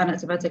be an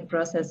automatic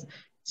process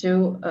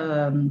to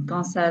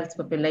consult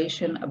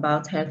population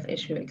about health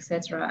issue,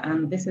 etc.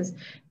 And this is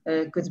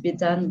could be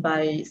done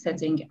by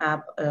setting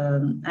up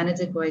an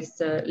adequate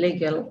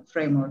legal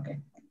framework.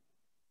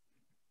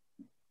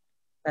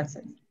 That's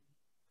it.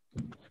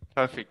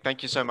 Perfect.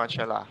 Thank you so much,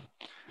 Ella.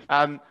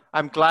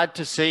 I'm glad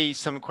to see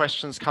some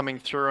questions coming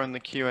through on the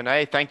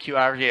Q&A. Thank you,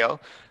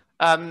 Ariel.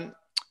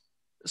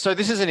 So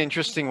this is an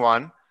interesting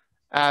one.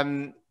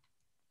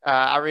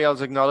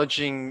 Ariel's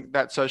acknowledging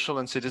that social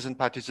and citizen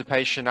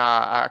participation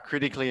are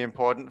critically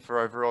important for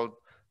overall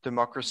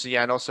democracy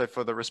and also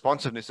for the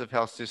responsiveness of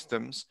health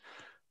systems.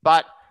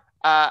 But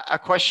a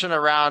question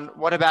around,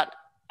 what about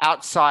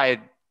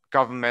outside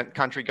government,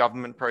 country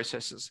government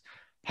processes?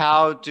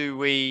 How do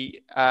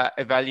we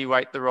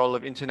evaluate the role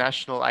of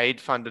international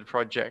aid-funded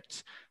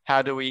projects?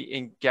 How do we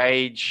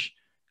engage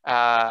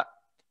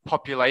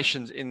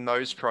populations in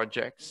those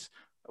projects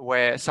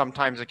where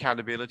sometimes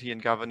accountability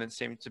and governance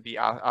seem to be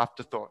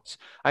afterthoughts?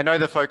 I know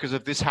the focus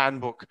of this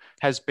handbook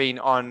has been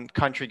on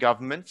country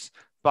governments,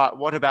 but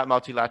what about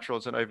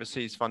multilaterals and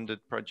overseas funded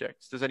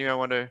projects? Does anyone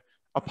want to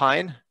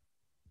opine?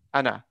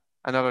 Ana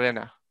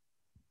Lorena.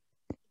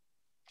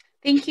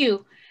 Thank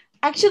you.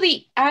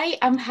 Actually, I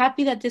am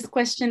happy that this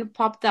question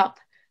popped up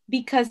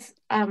because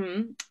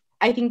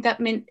I think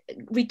that meant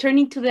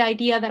returning to the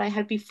idea that I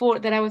had before,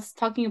 that I was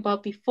talking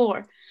about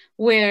before,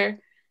 where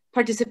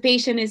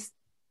participation is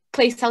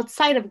placed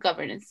outside of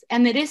governance,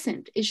 and it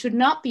isn't. It should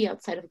not be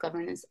outside of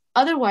governance.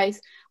 Otherwise,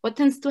 what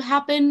tends to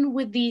happen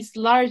with these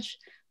large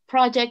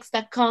projects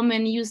that come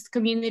and use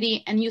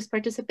community and use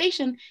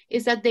participation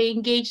is that they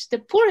engage the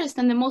poorest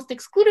and the most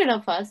excluded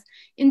of us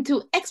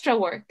into extra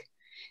work.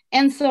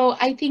 And so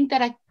I think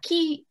that a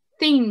key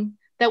thing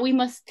that we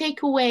must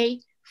take away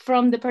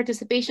from the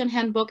participation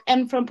handbook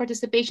and from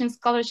participation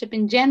scholarship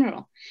in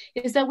general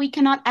is that we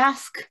cannot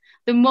ask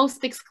the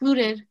most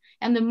excluded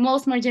and the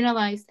most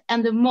marginalized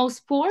and the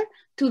most poor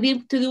to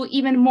do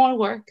even more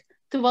work,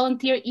 to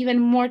volunteer even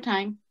more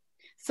time.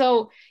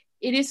 So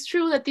it is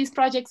true that these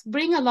projects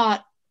bring a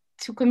lot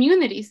to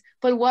communities,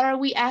 but what are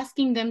we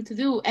asking them to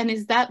do? And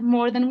is that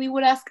more than we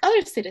would ask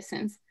other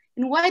citizens?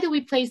 And why do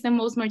we place the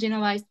most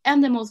marginalized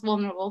and the most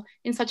vulnerable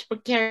in such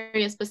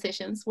precarious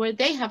positions where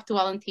they have to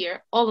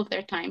volunteer all of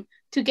their time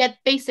to get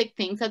basic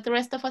things that the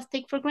rest of us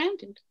take for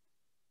granted?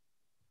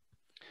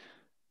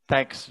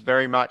 Thanks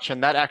very much.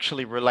 And that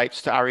actually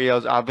relates to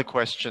Ariel's other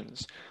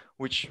questions,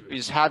 which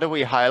is how do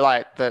we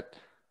highlight that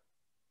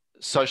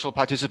social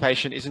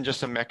participation isn't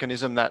just a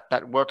mechanism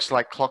that works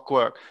like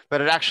clockwork,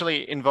 but it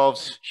actually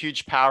involves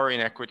huge power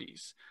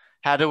inequities.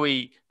 How do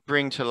we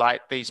bring to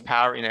light these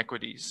power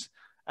inequities?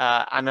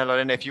 Ana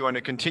Lorena, if you want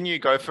to continue,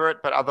 go for it.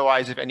 But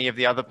otherwise, if any of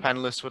the other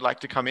panelists would like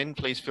to come in,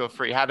 please feel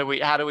free. How do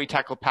we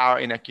tackle power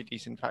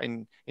inequities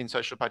in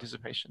social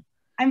participation?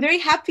 I'm very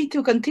happy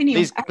to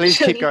continue. Please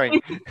keep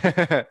going.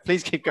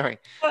 Please keep going.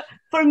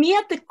 For me,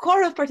 at the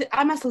core of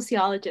I'm a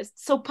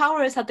sociologist, so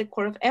power is at the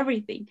core of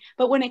everything.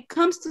 But when it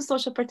comes to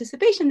social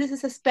participation, this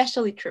is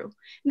especially true.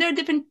 There are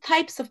different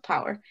types of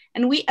power,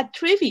 and we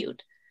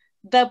attribute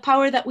the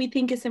power that we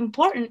think is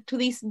important to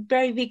these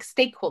very big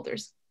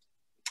stakeholders.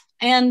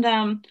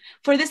 And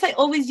for this, I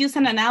always use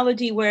an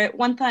analogy where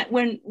one time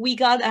when we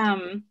got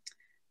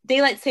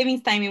daylight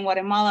savings time in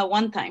Guatemala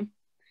one time,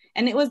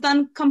 and it was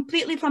done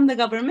completely from the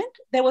government.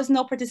 There was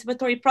no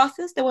participatory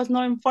process. There was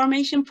no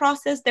information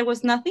process. There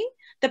was nothing.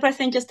 The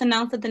president just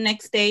announced that the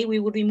next day we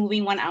would be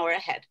moving 1 hour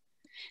ahead.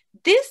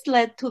 This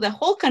led to the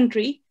whole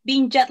country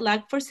being jet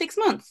lagged for 6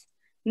 months.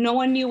 No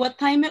one knew what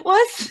time it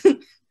was.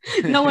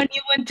 No one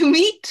knew when to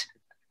meet.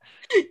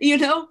 You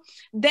know,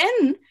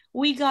 then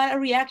we got a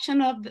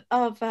reaction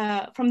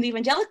from the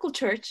evangelical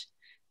church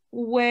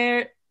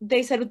where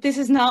they said, this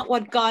is not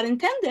what God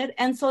intended.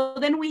 And so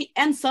then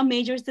some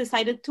majors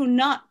decided to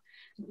not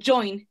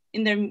join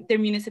in their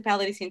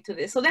municipalities into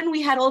this. So then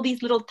we had all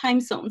these little time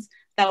zones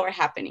that were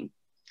happening.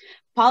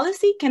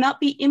 Policy cannot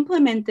be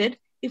implemented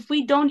if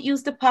we don't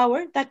use the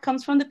power that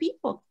comes from the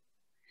people.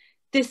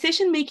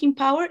 Decision-making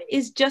power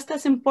is just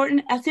as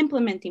important as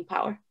implementing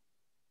power.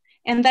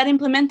 And that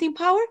implementing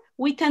power,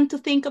 we tend to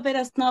think of it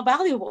as not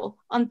valuable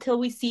until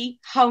we see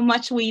how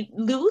much we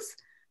lose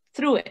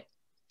through it.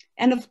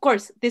 And of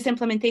course, this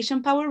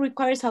implementation power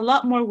requires a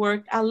lot more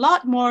work, a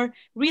lot more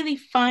really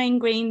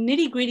fine-grained,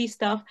 nitty-gritty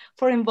stuff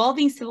for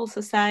involving civil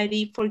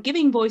society, for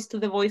giving voice to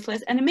the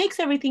voiceless, and it makes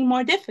everything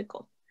more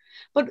difficult.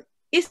 But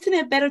isn't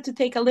it better to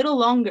take a little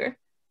longer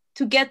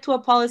to get to a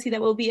policy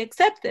that will be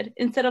accepted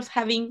instead of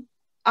having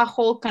a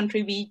whole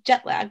country be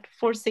jet-lagged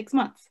for 6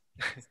 months,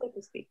 so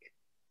to speak?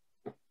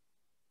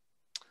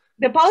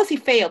 The policy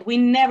failed. We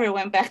never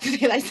went back to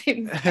daylight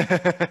savings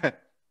time.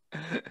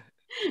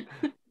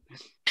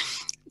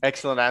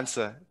 Excellent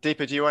answer.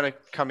 Deepa, do you want to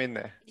come in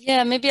there?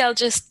 Yeah, maybe I'll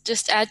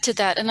just add to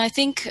that. And I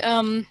think,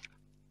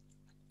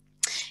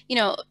 you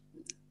know,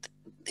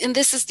 and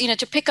this is, you know,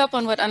 to pick up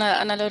on what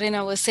Ana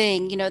Lorena was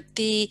saying, you know,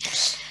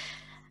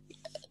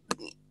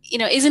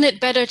 isn't it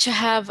better to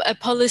have a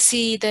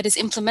policy that is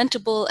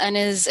implementable and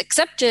is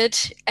accepted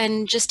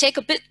and just take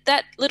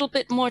that little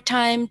bit more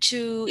time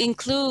to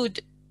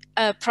include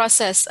a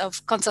process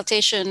of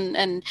consultation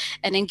and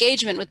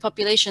engagement with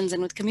populations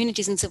and with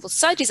communities and civil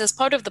societies as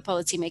part of the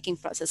policy making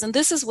process? And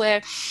this is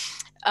where,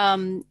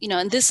 you know,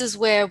 and this is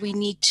where we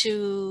need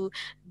to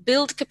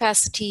build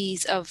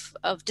capacities of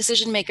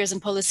decision makers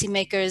and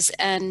policymakers,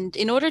 and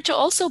in order to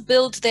also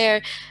build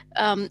their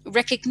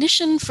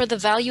recognition for the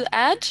value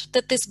add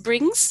that this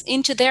brings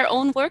into their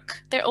own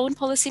work, their own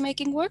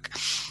policymaking work,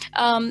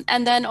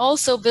 and then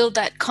also build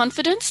that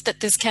confidence that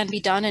this can be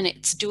done and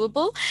it's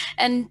doable.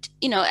 And,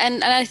 you know,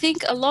 and I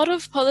think a lot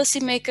of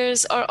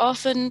policymakers are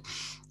often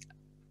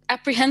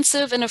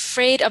apprehensive and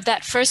afraid of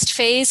that first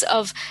phase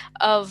of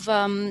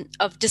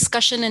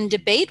discussion and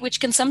debate, which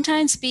can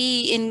sometimes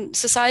be in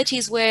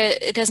societies where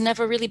it has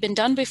never really been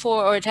done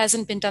before, or it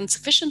hasn't been done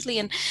sufficiently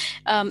and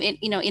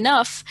you know,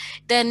 enough.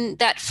 Then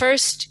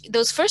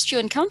those first few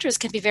encounters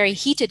can be very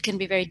heated, can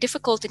be very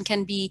difficult, and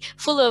can be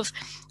full of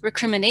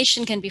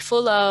recrimination, can be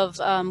full of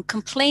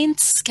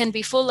complaints, can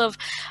be full of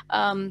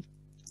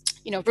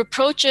you know,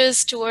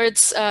 reproaches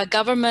towards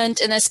government,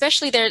 and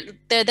especially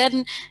they're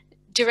then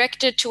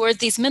directed towards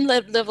these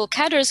mid-level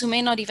cadres who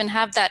may not even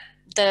have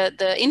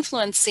the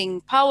influencing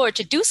power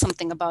to do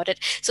something about it.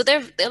 So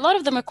a lot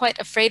of them are quite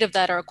afraid of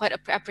that, or quite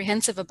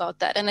apprehensive about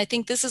that. And I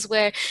think this is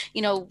where,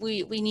 you know,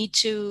 we need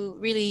to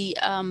really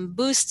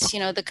boost, you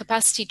know, the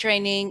capacity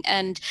training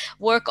and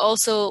work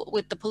also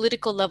with the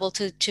political level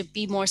to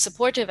be more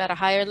supportive at a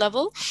higher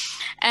level.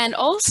 And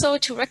also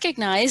to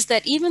recognize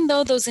that even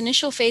though those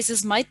initial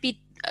phases might be,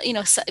 you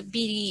know,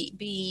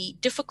 be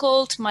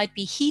difficult, might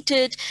be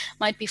heated,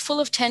 might be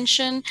full of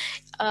tension,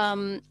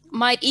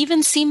 might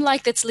even seem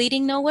like that's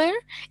leading nowhere,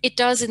 it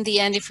does in the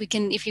end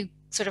if you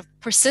sort of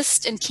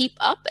persist and keep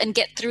up and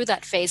get through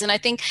that phase. And I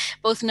think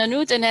both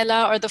Nanout and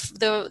Ella are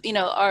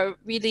are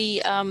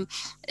really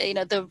you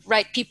know, the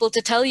right people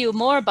to tell you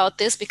more about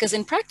this, because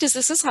in practice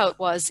this is how it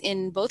was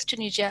in both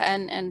Tunisia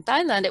and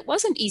Thailand. It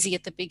wasn't easy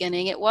at the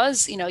beginning. It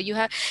was, you know,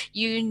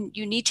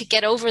 you need to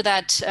get over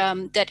that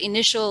that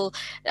initial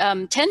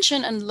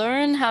tension and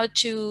learn how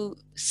to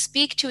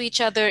speak to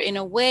each other in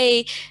a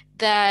way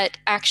that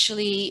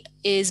actually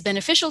is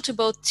beneficial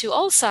to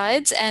all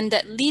sides, and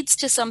that leads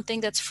to something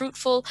that's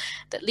fruitful,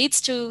 that leads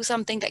to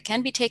something that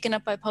can be taken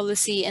up by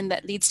policy, and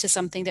that leads to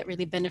something that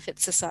really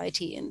benefits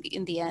society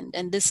in the end.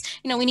 And this,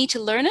 you know, we need to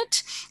learn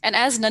it. And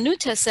as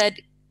Nanout has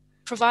said,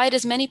 provide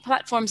as many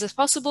platforms as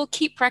possible,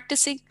 keep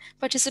practicing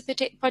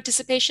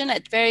participation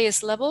at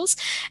various levels.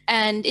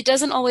 And it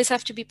doesn't always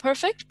have to be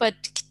perfect,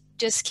 but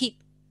just keep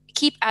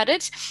at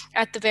it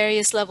at the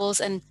various levels,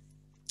 and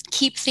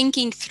keep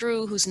thinking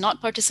through who's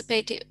not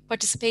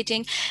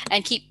participating,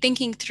 and keep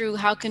thinking through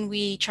how can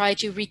we try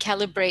to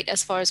recalibrate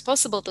as far as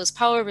possible those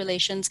power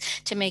relations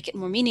to make it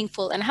more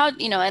meaningful. And how,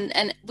 you know,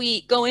 and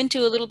we go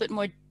into a little bit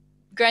more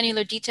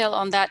granular detail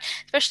on that,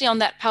 especially on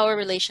that power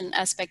relation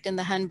aspect in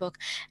the handbook,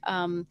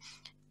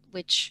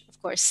 which of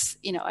course,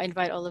 you know, I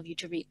invite all of you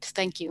to read.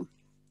 Thank you.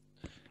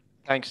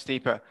 Thanks,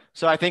 Deepa.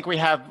 So I think we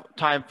have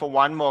time for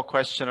one more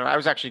question. And I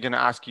was actually going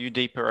to ask you,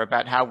 Deepa,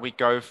 about how we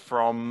go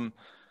from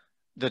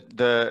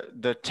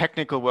the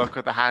technical work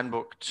of the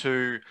handbook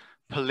to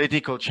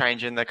political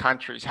change in the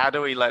countries. How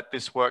do we let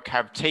this work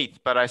have teeth?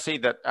 But I see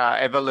that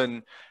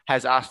Evelyn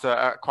has asked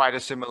quite a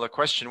similar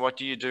question. What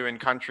do you do in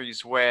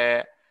countries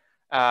where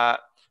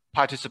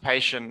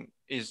participation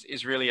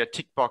is really a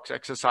tick box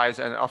exercise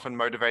and often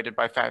motivated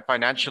by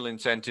financial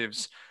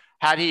incentives?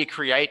 How do you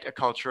create a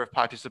culture of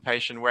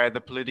participation where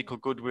the political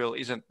goodwill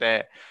isn't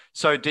there?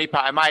 So Deepa,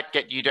 I might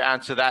get you to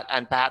answer that,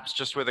 and perhaps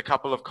just with a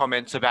couple of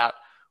comments about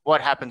what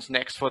happens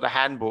next for the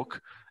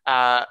handbook.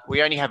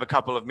 We only have a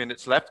couple of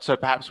minutes left, so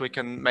perhaps we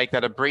can make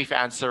that a brief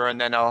answer, and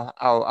then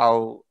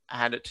I'll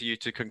hand it to you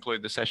to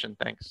conclude the session.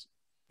 Thanks.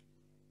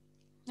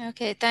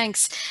 Okay,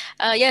 thanks.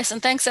 Yes,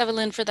 and thanks,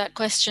 Evelyn, for that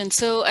question.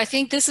 So I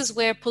think this is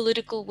where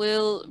political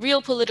will,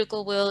 real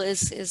political will,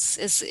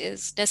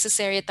 is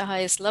necessary at the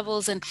highest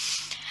levels, and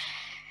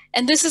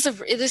this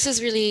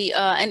is really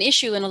an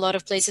issue in a lot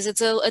of places.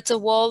 It's a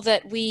wall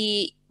that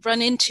we run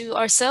into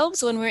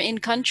ourselves when we're in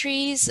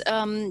countries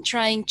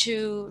trying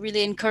to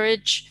really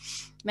encourage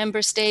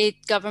member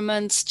state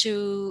governments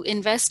to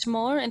invest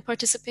more in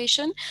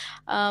participation.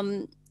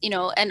 You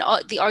know, and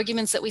the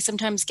arguments that we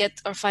sometimes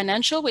get are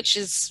financial, which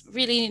is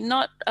really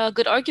not a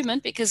good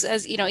argument, because,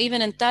 as you know,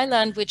 even in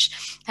Thailand,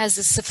 which has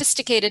a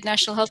sophisticated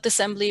National Health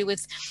Assembly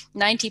with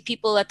 90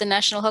 people at the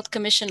National Health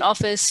Commission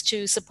office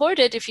to support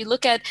it, if you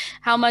look at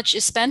how much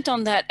is spent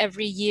on that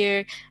every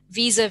year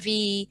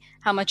vis-a-vis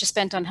how much is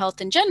spent on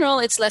health in general,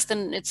 it's less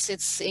than, it's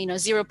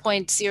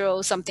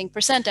 0.0 something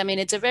percent. I mean,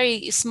 it's a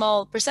very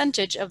small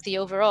percentage of the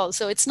overall.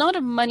 So it's not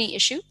a money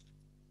issue.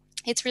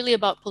 It's really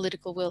about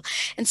political will.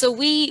 And so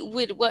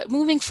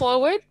moving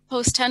forward,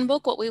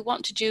 post-handbook, what we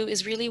want to do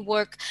is really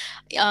work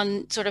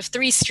on sort of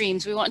three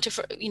streams. We want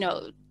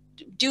to,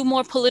 do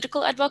more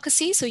political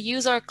advocacy. So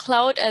use our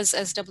clout as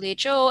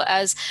WHO,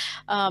 as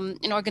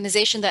an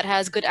organization that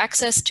has good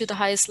access to the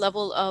highest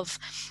level of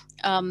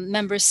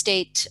member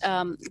state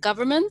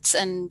governments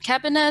and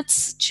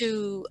cabinets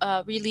to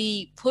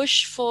really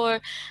push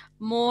for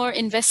more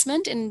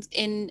investment in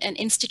an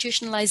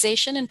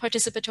institutionalization and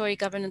participatory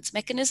governance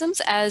mechanisms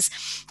as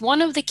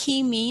one of the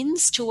key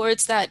means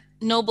towards that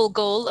noble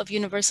goal of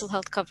universal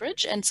health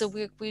coverage. And so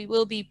we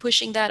will be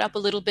pushing that up a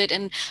little bit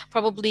and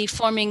probably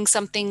forming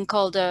something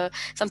called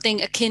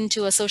something akin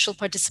to a social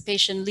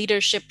participation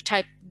leadership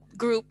type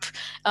group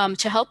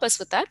to help us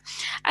with that.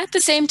 At the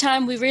same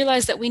time, we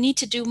realize that we need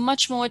to do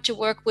much more to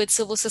work with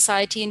civil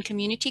society and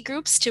community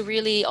groups to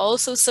really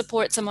also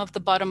support some of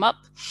the bottom-up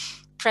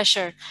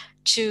pressure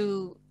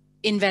to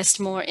invest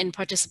more in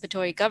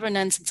participatory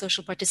governance and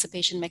social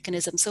participation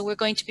mechanisms. So we're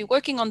going to be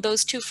working on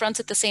those two fronts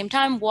at the same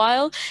time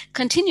while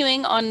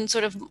continuing on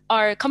sort of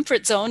our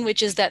comfort zone,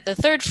 which is that the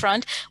third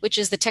front, which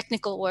is the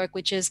technical work,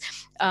 which is,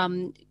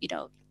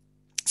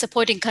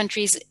 supporting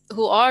countries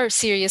who are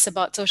serious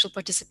about social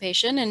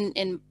participation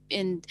and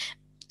in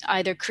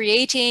either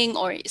creating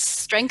or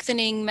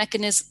strengthening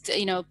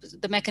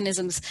the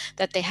mechanisms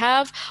that they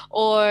have,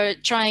 or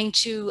trying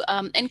to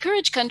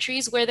encourage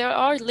countries where there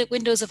are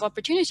windows of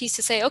opportunities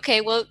to say,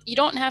 okay, well, you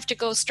don't have to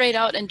go straight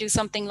out and do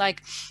something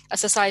like a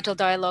societal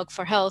dialogue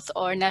for health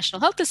or National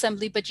Health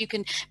Assembly, but you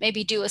can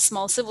maybe do a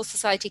small civil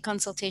society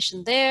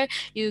consultation there.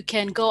 You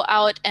can go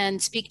out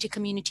and speak to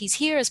communities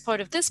here as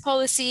part of this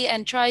policy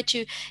and try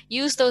to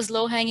use those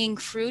low-hanging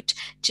fruit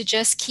to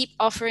just keep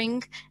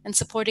offering and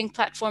supporting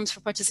platforms for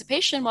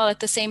participation, while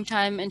at the same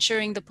time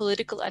ensuring the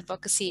political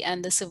advocacy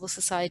and the civil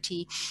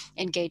society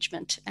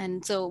engagement.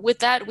 And so with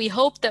that, we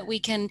hope that we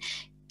can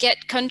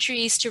get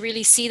countries to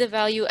really see the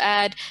value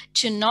add,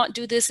 to not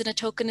do this in a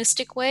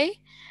tokenistic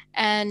way,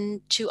 and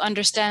to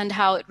understand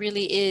how it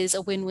really is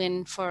a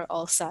win-win for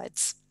all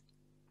sides.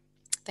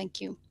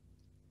 Thank you.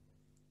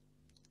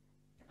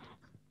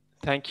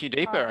 Thank you,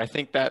 Deepa. I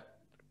think that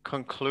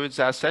concludes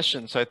our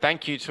session. So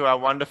thank you to our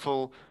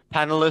wonderful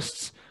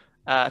panelists.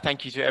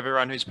 Thank you to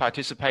everyone who's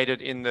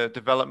participated in the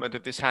development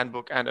of this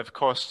handbook, and of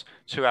course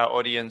to our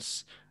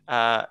audience.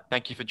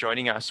 Thank you for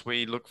joining us.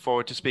 We look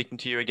forward to speaking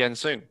to you again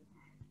soon.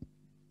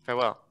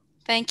 Farewell.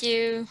 Thank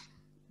you.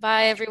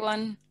 Bye,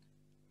 everyone.